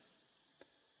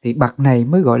 Thì bậc này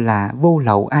mới gọi là vô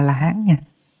lậu A-la-hán nha.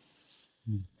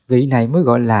 Vị này mới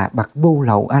gọi là bậc vô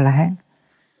lậu A-la-hán.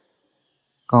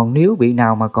 Còn nếu vị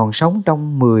nào mà còn sống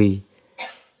trong 10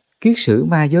 kiết sử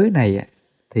ma giới này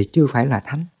thì chưa phải là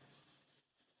thánh,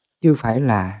 chưa phải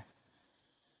là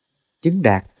chứng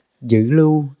đạt dự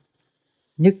lưu,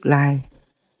 nhất lai,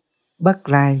 bất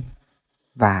lai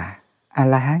và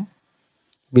A-la-hán.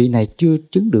 Vị này chưa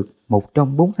chứng được một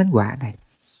trong 4 thánh quả này.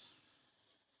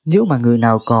 Nếu mà người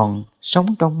nào còn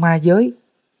sống trong ma giới,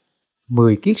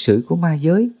 10 kiết sử của ma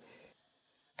giới: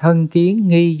 thân kiến,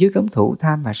 nghi, giới cấm thủ,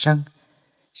 tham và sân,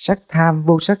 sắc tham,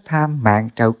 vô sắc tham, mạng,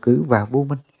 trạo cử và vô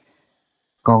minh,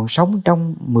 còn sống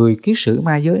trong 10 kiết sử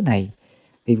ma giới này,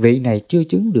 thì vị này chưa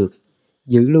chứng được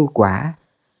dự lưu quả,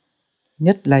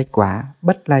 nhất lai quả,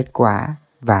 bách lai quả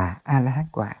và A-la-hán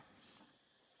quả.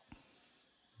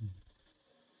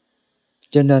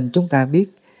 Cho nên chúng ta biết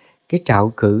cái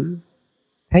trạo cử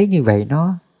thấy như vậy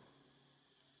nó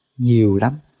nhiều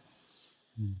lắm.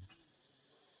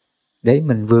 Để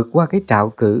mình vượt qua cái trạo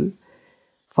cử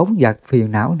phóng dật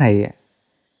phiền não này,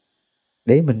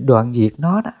 để mình đoạn diệt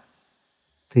nó đó,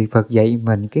 thì Phật dạy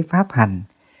mình cái pháp hành,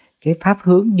 cái pháp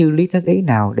hướng như lý thất ý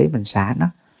nào để mình xả nó.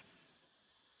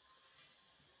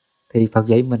 Thì Phật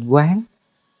dạy mình quán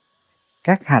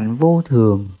các hạnh vô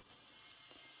thường,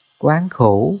 quán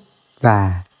khổ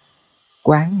và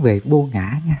quán về vô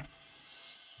ngã nha.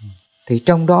 Thì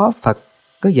trong đó Phật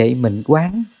có dạy mình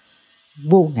quán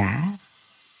vô ngã,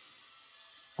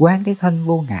 quán cái thân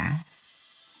vô ngã,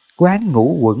 quán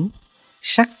ngũ uẩn,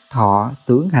 sắc thọ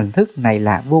tưởng hành thức này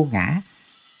là vô ngã.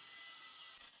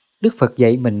 Đức Phật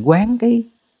dạy mình quán cái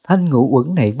thân ngũ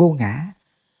uẩn này vô ngã.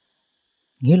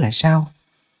 Nghĩa là sao?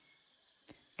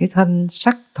 Cái thân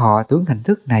sắc thọ tưởng hành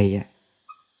thức này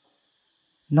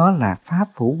nó là pháp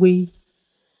hữu vi.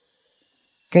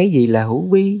 Cái gì là hữu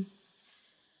vi?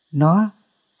 Nó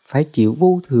phải chịu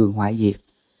vô thường hoại diệt.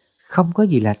 Không có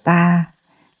gì là ta,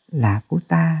 là của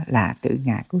ta, là tự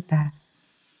ngã của ta.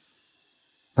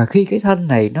 Và khi cái thân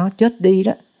này nó chết đi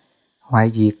đó,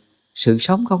 hoại diệt, sự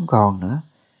sống không còn nữa,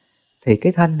 thì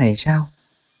cái thân này sao?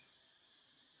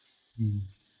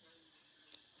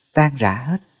 Tan rã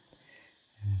hết.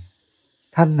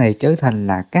 Thân này trở thành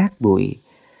là cát bụi,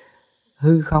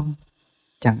 hư không,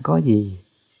 chẳng có gì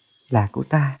là của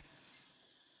ta.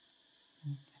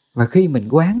 Và khi mình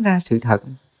quán ra sự thật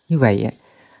như vậy,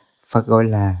 Phật gọi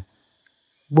là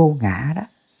vô ngã đó.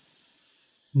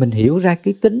 Mình hiểu ra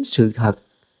cái tính sự thật,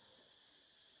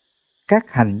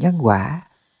 các hành nhân quả,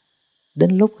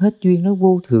 đến lúc hết duyên nó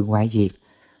vô thường hoại diệt,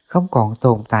 không còn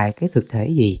tồn tại cái thực thể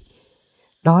gì.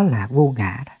 Đó là vô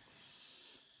ngã đó.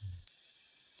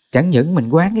 Chẳng những mình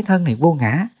quán cái thân này vô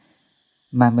ngã,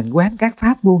 mà mình quán các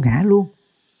pháp vô ngã luôn.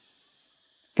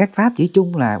 Các pháp chỉ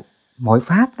chung là mọi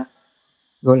pháp đó,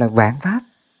 gọi là vạn pháp.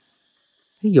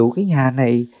 Ví dụ cái nhà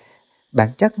này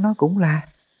bản chất nó cũng là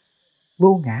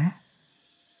vô ngã.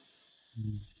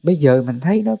 Bây giờ mình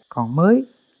thấy nó còn mới,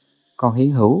 còn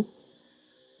hiện hữu,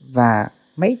 và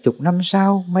mấy chục năm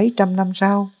sau, mấy trăm năm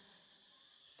sau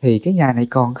thì cái nhà này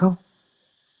còn không?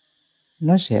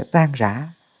 Nó sẽ tan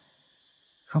rã,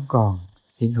 không còn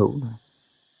hiện hữu nữa.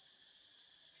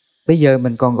 Bây giờ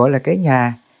mình còn gọi là cái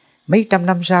nhà, mấy trăm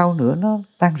năm sau nữa nó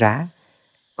tan rã,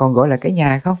 còn gọi là cái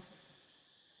nhà không?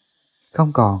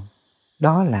 Không còn.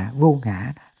 Đó là vô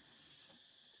ngã.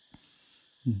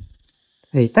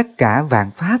 Thì tất cả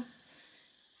vạn pháp,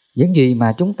 những gì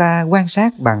mà chúng ta quan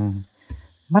sát bằng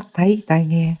mắt thấy tai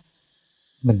nghe,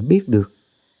 mình biết được,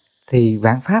 thì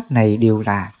vạn pháp này đều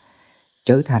là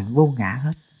trở thành vô ngã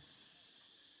hết.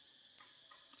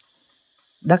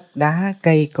 Đất đá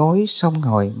cây cối sông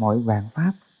ngòi, mọi vạn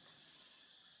pháp,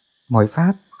 mọi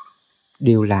pháp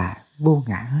đều là vô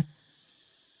ngã hết.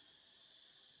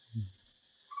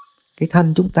 Cái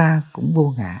thân chúng ta cũng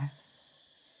vô ngã,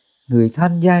 người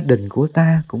thân gia đình của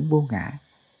ta cũng vô ngã,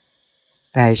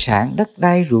 tài sản đất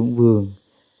đai ruộng vườn,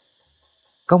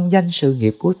 công danh sự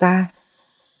nghiệp của ta,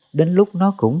 đến lúc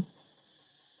nó cũng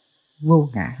vô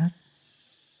ngã hết.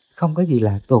 Không có gì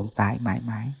là tồn tại mãi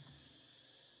mãi.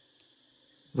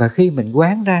 Và khi mình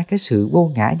quán ra cái sự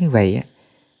vô ngã như vậy á,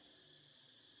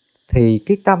 thì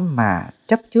cái tâm mà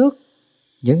chấp trước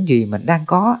những gì mình đang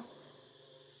có,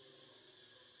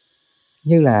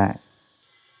 như là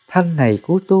thân này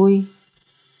của tôi,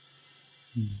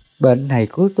 bệnh này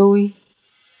của tôi,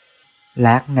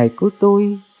 lạc này của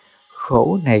tôi,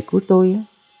 khổ này của tôi,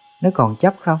 nó còn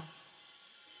chấp không?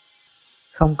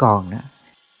 Không còn nữa.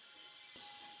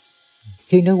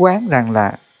 Khi nó quán rằng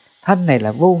là thân này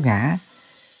là vô ngã,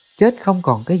 chết không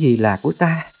còn cái gì là của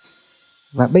ta,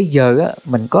 và bây giờ á,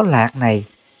 mình có lạc này,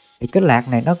 thì cái lạc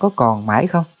này nó có còn mãi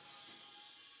không?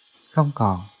 Không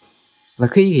còn. Và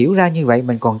khi hiểu ra như vậy,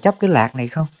 mình còn chấp cái lạc này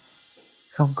không?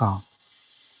 Không còn.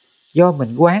 Do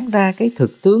mình quán ra cái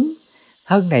thực tướng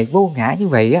thân này vô ngã như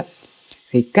vậy á,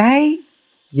 thì cái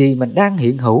gì mình đang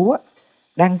hiện hữu á,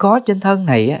 đang có trên thân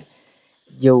này á,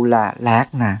 dù là lạc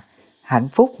nè, hạnh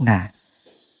phúc nè,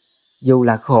 dù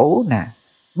là khổ nè,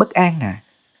 bất an nè,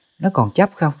 nó còn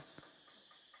chấp không?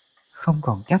 Không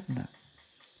còn chấp nữa.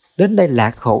 Đến đây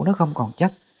lạc khổ nó không còn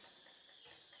chấp.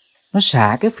 Nó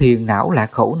xả cái phiền não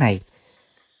lạc khổ này.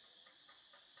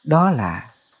 Đó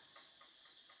là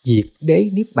diệt đế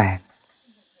niết bàn.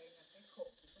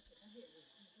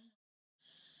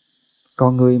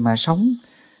 Còn người mà sống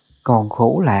còn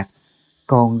khổ lạc,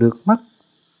 còn được mất,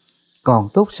 còn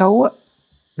tốt xấu á,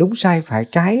 đúng sai phải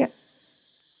trái á,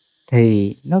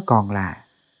 thì nó còn là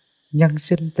nhân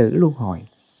sinh tử luân hồi.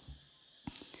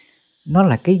 Nó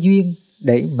là cái duyên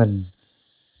để mình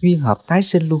duyên hợp tái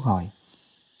sinh luân hồi.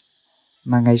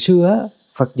 Mà ngày xưa á,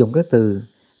 Phật dùng cái từ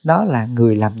đó là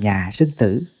người làm nhà sinh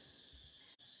tử.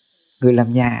 Người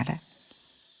làm nhà đó.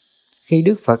 Khi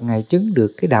Đức Phật Ngài chứng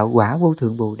được cái đạo quả vô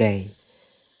thượng Bồ Đề,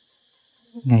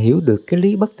 Ngài hiểu được cái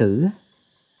lý bất tử,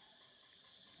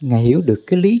 Ngài hiểu được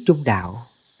cái lý trung đạo,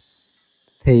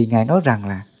 thì Ngài nói rằng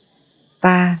là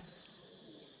ta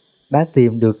đã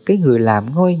tìm được cái người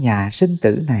làm ngôi nhà sinh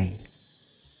tử này.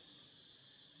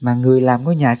 Mà người làm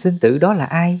ngôi nhà sinh tử đó là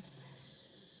ai?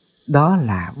 Đó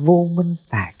là vô minh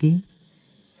tà kiến.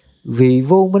 Vì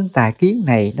vô minh tà kiến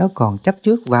này nó còn chấp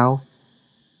trước vào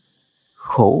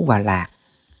khổ và lạc.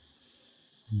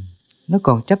 Nó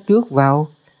còn chấp trước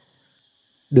vào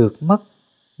được mất,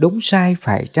 đúng sai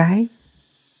phải trái,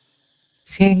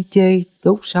 khen chê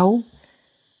tốt xấu.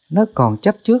 Nó còn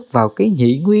chấp trước vào cái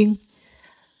nhị nguyên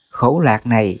khổ lạc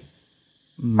này,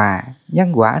 mà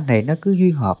nhân quả này nó cứ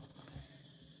duy hợp,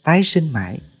 tái sinh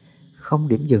mãi, không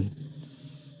điểm dừng.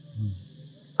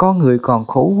 Con người còn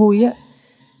khổ vui á,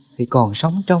 thì còn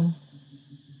sống trong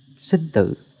sinh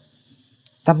tử.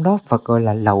 Tâm đó Phật gọi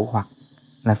là lậu hoặc,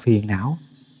 là phiền não.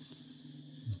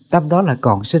 Tâm đó là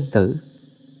còn sinh tử.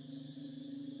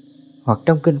 Hoặc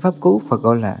trong Kinh Pháp Cú Phật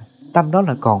gọi là tâm đó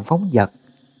là còn phóng dật.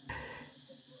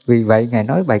 Vì vậy Ngài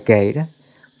nói bài kệ đó: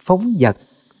 phóng dật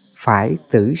phải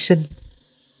tử sinh,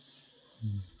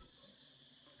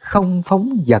 không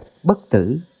phóng dật bất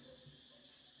tử.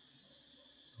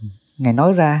 Ngài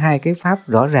nói ra hai cái pháp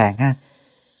rõ ràng ha.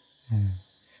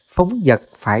 Phóng dật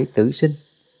phải tử sinh.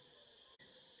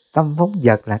 Tâm phóng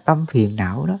dật là tâm phiền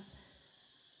não đó.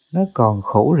 Nó còn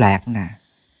khổ lạc nè,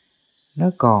 nó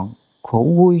còn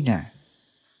khổ vui nè,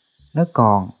 nó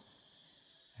còn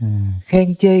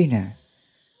khen chê nè,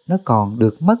 nó còn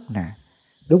được mất nè,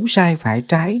 đúng sai phải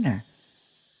trái nè,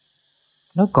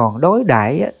 nó còn đối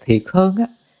đãi á, thiệt hơn á,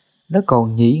 nó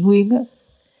còn nhị nguyên á,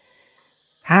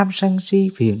 tham sân si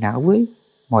phiền não với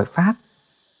mọi pháp.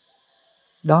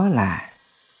 Đó là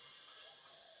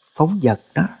phóng dật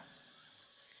đó.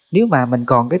 Nếu mà mình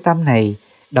còn cái tâm này,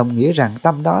 đồng nghĩa rằng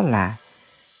tâm đó là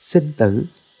sinh tử.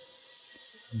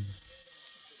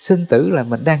 Sinh tử là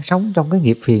mình đang sống trong cái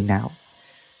nghiệp phiền não.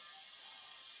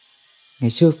 Ngày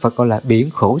xưa Phật gọi là biển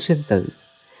khổ sinh tử.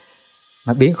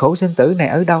 Mà biển khổ sinh tử này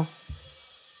ở đâu?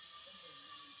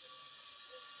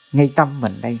 Ngay tâm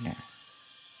mình đây nè.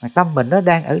 Mà tâm mình nó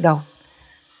đang ở đâu?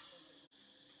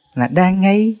 Là đang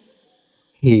ngay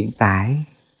hiện tại,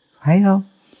 phải không?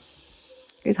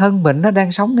 Cái thân mình nó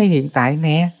đang sống ngay hiện tại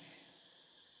nè.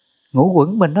 Ngũ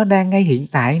quẩn mình nó đang ngay hiện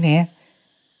tại nè.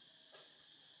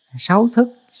 6 thức,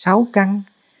 6 căn,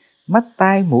 mắt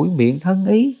tai mũi miệng thân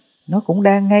ý, nó cũng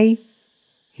đang ngay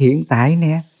hiện tại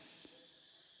nè.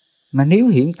 Mà nếu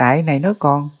hiện tại này nó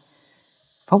còn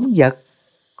phóng dật,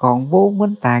 còn vô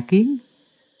minh tà kiến,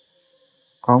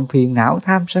 còn phiền não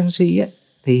tham sân si á,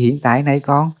 thì hiện tại này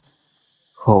còn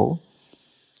khổ.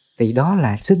 Thì đó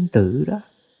là sinh tử đó.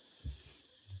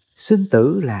 Sinh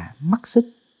tử là mắc xích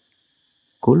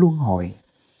của luân hồi.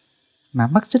 Mà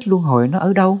mắc xích luân hồi nó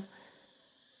ở đâu?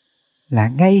 Là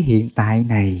ngay hiện tại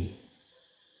này.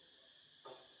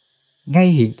 ngay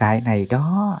hiện tại này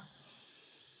đó.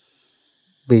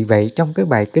 Vì vậy trong cái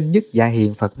bài kinh Nhất Dạ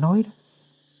Hiền Phật nói đó,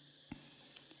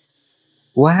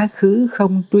 quá khứ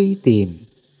không truy tìm,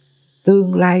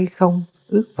 tương lai không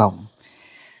ước vọng.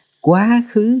 Quá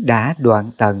khứ đã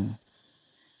đoạn tận,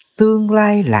 tương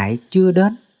lai lại chưa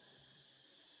đến.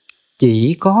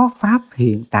 Chỉ có pháp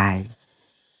hiện tại,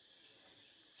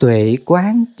 tuệ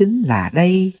quán chính là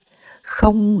đây.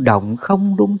 Không động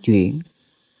không rung chuyển,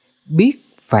 biết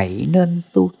vậy nên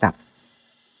tu tập.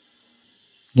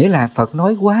 Nghĩa là Phật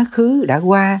nói quá khứ đã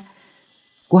qua,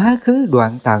 quá khứ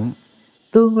đoạn tận,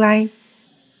 tương lai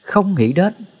không nghĩ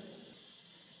đến,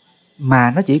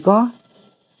 mà nó chỉ có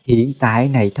hiện tại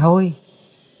này thôi.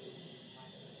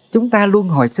 Chúng ta luân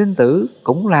hồi sinh tử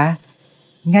cũng là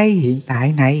ngay hiện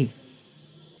tại này.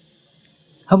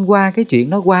 Hôm qua cái chuyện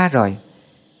nó qua rồi,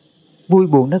 vui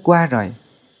buồn nó qua rồi.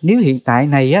 Nếu hiện tại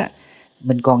này á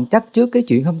mình còn chấp trước cái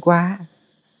chuyện hôm qua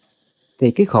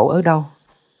thì cái khổ ở đâu?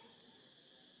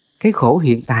 Cái khổ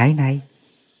hiện tại này.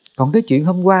 Còn cái chuyện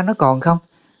hôm qua nó còn không?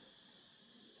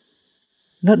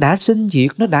 Nó đã sinh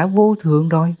diệt, nó đã vô thường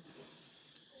rồi,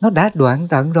 nó đã đoạn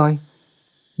tận rồi.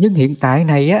 Nhưng hiện tại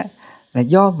này á là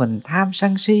do mình tham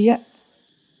sân si á,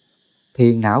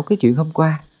 phiền não cái chuyện hôm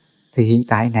qua, thì hiện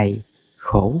tại này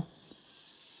khổ.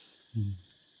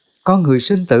 Con người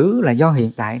sinh tử là do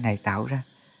hiện tại này tạo ra.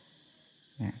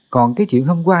 Còn cái chuyện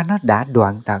hôm qua nó đã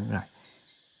đoạn tận rồi.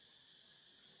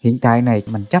 Hiện tại này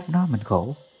mình chấp nó, mình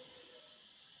khổ.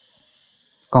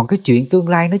 Còn cái chuyện tương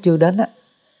lai nó chưa đến á,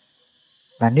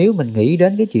 và nếu mình nghĩ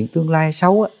đến cái chuyện tương lai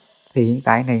xấu á, thì hiện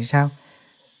tại này sao?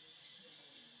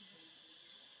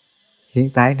 Hiện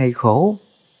tại này khổ.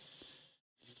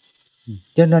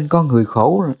 Cho nên con người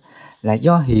khổ là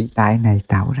do hiện tại này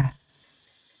tạo ra.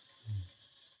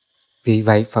 Vì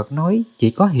vậy Phật nói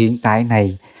chỉ có hiện tại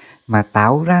này mà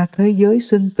tạo ra thế giới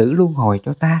sinh tử luân hồi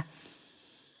cho ta.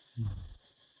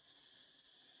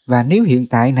 Và nếu hiện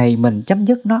tại này mình chấm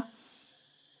dứt nó,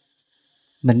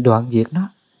 mình đoạn diệt nó,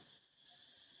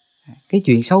 cái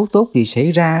chuyện xấu tốt gì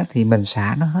xảy ra thì mình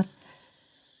xả nó hết,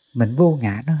 mình vô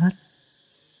ngã nó hết.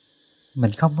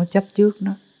 Mình không có chấp trước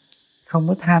nó, không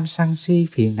có tham sân si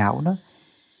phiền não nó,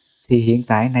 thì hiện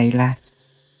tại này là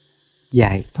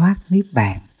giải thoát niết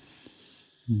bàn.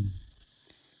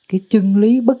 Cái chân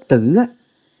lý bất tử á,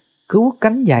 cứu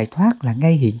cánh giải thoát là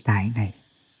ngay hiện tại này.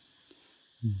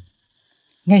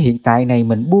 Ngay hiện tại này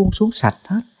mình buông xuống sạch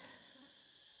hết,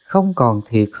 không còn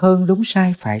thiệt hơn đúng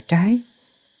sai phải trái,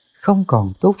 không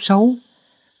còn tốt xấu,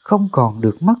 không còn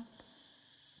được mất.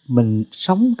 Mình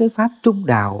sống cái pháp trung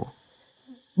đạo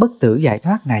bất tử giải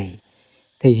thoát này,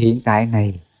 thì hiện tại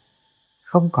này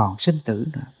không còn sinh tử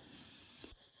nữa.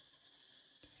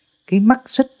 Cái mắc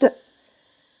xích á,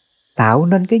 tạo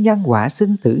nên cái nhân quả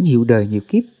sinh tử nhiều đời nhiều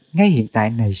kiếp, ngay hiện tại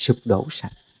này sụp đổ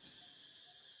sạch.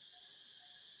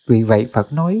 Vì vậy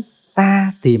Phật nói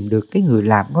ta tìm được cái người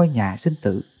làm ngôi nhà sinh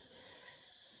tử.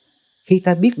 Khi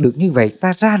ta biết được như vậy,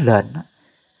 ta ra lệnh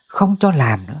không cho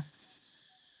làm nữa.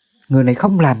 Người này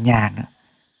không làm nhà nữa.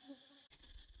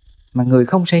 Mà người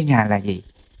không xây nhà là gì?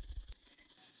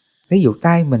 Ví dụ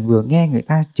tai mình vừa nghe người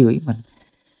ta chửi mình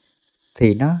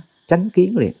thì nó chánh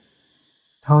kiến liền.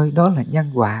 Thôi đó là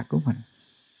nhân quả của mình.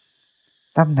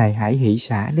 Tâm này hãy hỷ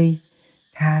xả đi,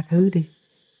 tha thứ đi.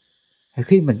 Thì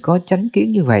khi mình có chánh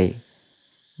kiến như vậy,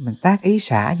 mình tác ý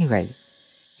xả như vậy,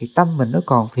 thì tâm mình nó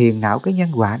còn phiền não cái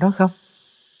nhân quả đó không?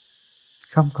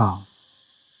 Không còn.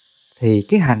 Thì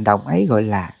cái hành động ấy gọi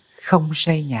là không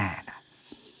xây nhà.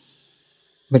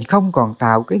 Mình không còn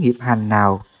tạo cái nghiệp hành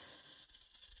nào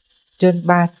trên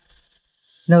 3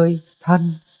 nơi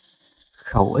thân,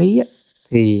 khẩu, ý á,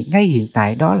 thì ngay hiện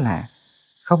tại đó là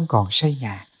không còn xây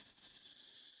nhà.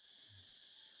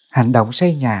 Hành động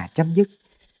xây nhà chấm dứt,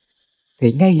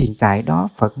 thì ngay hiện tại đó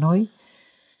Phật nói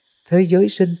thế giới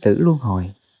sinh tử luân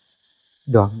hồi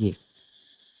đoạn diệt,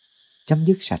 chấm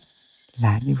dứt sạch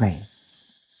là như vậy.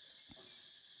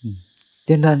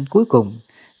 Cho nên cuối cùng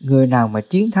người nào mà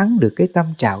chiến thắng được cái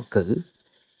tâm trạo cử,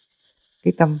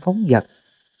 cái tâm phóng dật,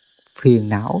 phiền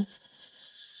não,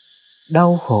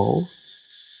 đau khổ,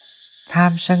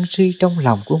 tham sân si trong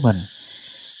lòng của mình,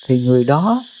 thì người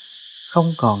đó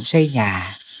không còn xây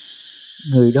nhà,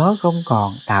 người đó không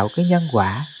còn tạo cái nhân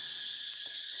quả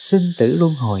sinh tử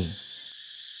luân hồi.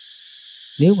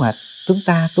 Nếu mà chúng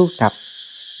ta tu tập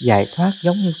giải thoát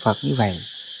giống như Phật như vậy,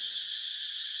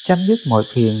 chấm dứt mọi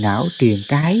phiền não triền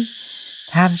cái,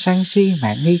 tham sân si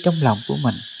mạn nghi trong lòng của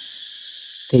mình,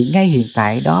 thì ngay hiện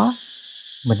tại đó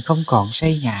mình không còn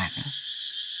xây nhà nữa,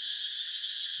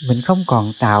 mình không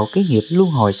còn tạo cái nghiệp luân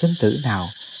hồi sinh tử nào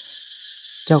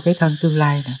cho cái thân tương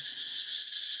lai nữa.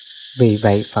 Vì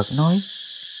vậy Phật nói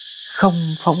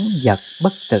không phóng dật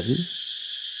bất tử.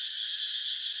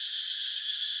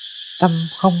 Tâm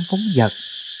không phóng dật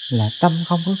là tâm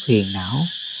không có phiền não,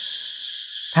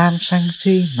 tham sân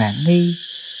si mạn nghi,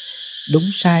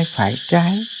 đúng sai phải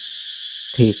trái,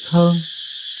 thiệt hơn,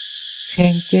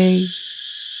 khen chê,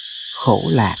 khổ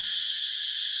lạc,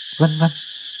 vân vân.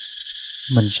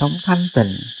 Mình sống thanh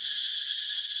tịnh,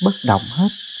 bất động hết,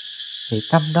 thì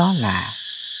tâm đó là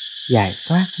giải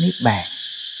thoát niết bàn.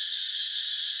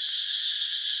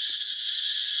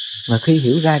 Và khi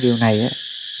hiểu ra điều này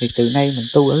thì từ nay mình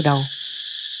tu ở đâu?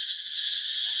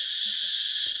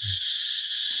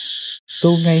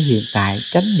 Tu ngay hiện tại,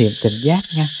 chánh niệm tỉnh giác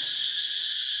nha.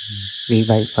 Vì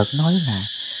vậy Phật nói là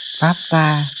Pháp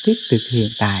ta thiết thực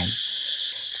hiện tại,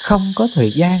 không có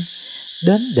thời gian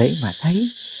đến để mà thấy,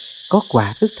 có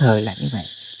quả tức thời là như vậy.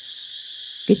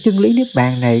 Cái chân lý niết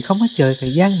bàn này không có chờ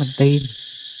thời gian mình tìm,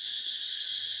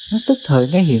 nó tức thời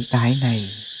ngay hiện tại này.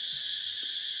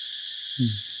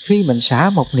 Khi mình xả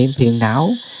một niệm phiền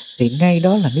não thì ngay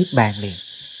đó là niết bàn liền.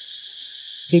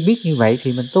 Khi biết như vậy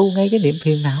thì mình tu ngay cái niệm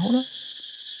phiền não đó,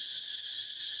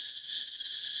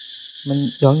 mình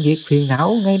đoạn diệt phiền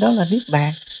não, ngay đó là niết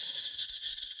bàn.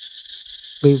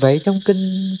 Vì vậy trong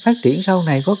kinh phát triển sau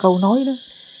này có câu nói đó,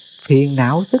 phiền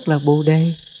não tức là bồ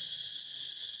đề.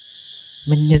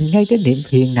 Mình nhìn ngay cái niệm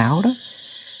phiền não đó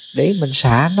để mình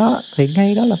xả nó thì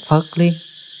ngay đó là Phật liền,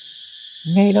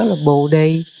 ngay đó là bồ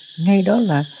đề, ngay đó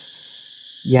là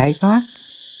giải thoát,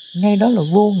 ngay đó là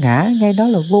vô ngã, ngay đó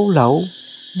là vô lậu,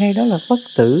 ngay đó là bất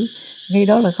tử, ngay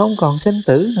đó là không còn sinh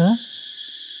tử nữa.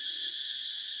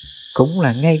 Cũng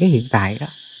là ngay cái hiện tại đó.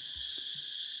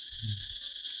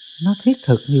 Nó thiết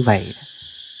thực như vậy đó.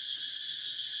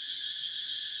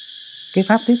 Cái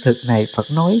pháp thiết thực này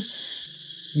Phật nói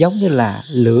giống như là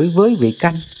lưỡi với vị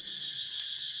canh.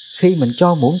 Khi mình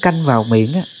cho muỗng canh vào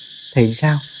miệng á, thì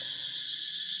sao?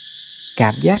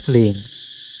 Cảm giác liền,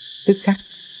 tức khắc.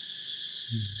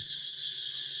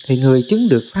 Thì người chứng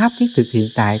được pháp thiết thực hiện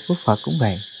tại của Phật cũng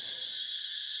vậy.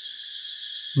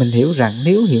 Mình hiểu rằng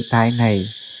nếu hiện tại này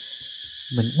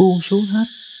mình buông xuống hết,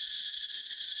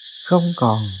 không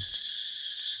còn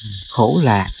khổ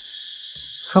lạc,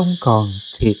 không còn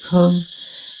thiệt hơn,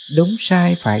 đúng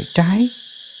sai phải trái,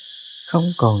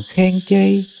 không còn khen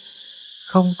chê,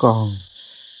 không còn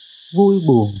vui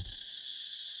buồn,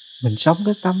 mình sống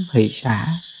cái tâm hỷ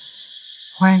xả,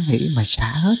 hoan hỷ mà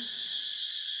xả hết,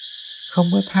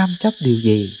 không có tham chấp điều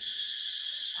gì,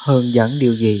 hờn giận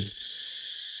điều gì,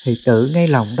 thì tự ngay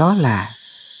lòng đó là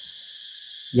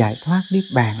giải thoát niết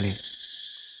bàn liền.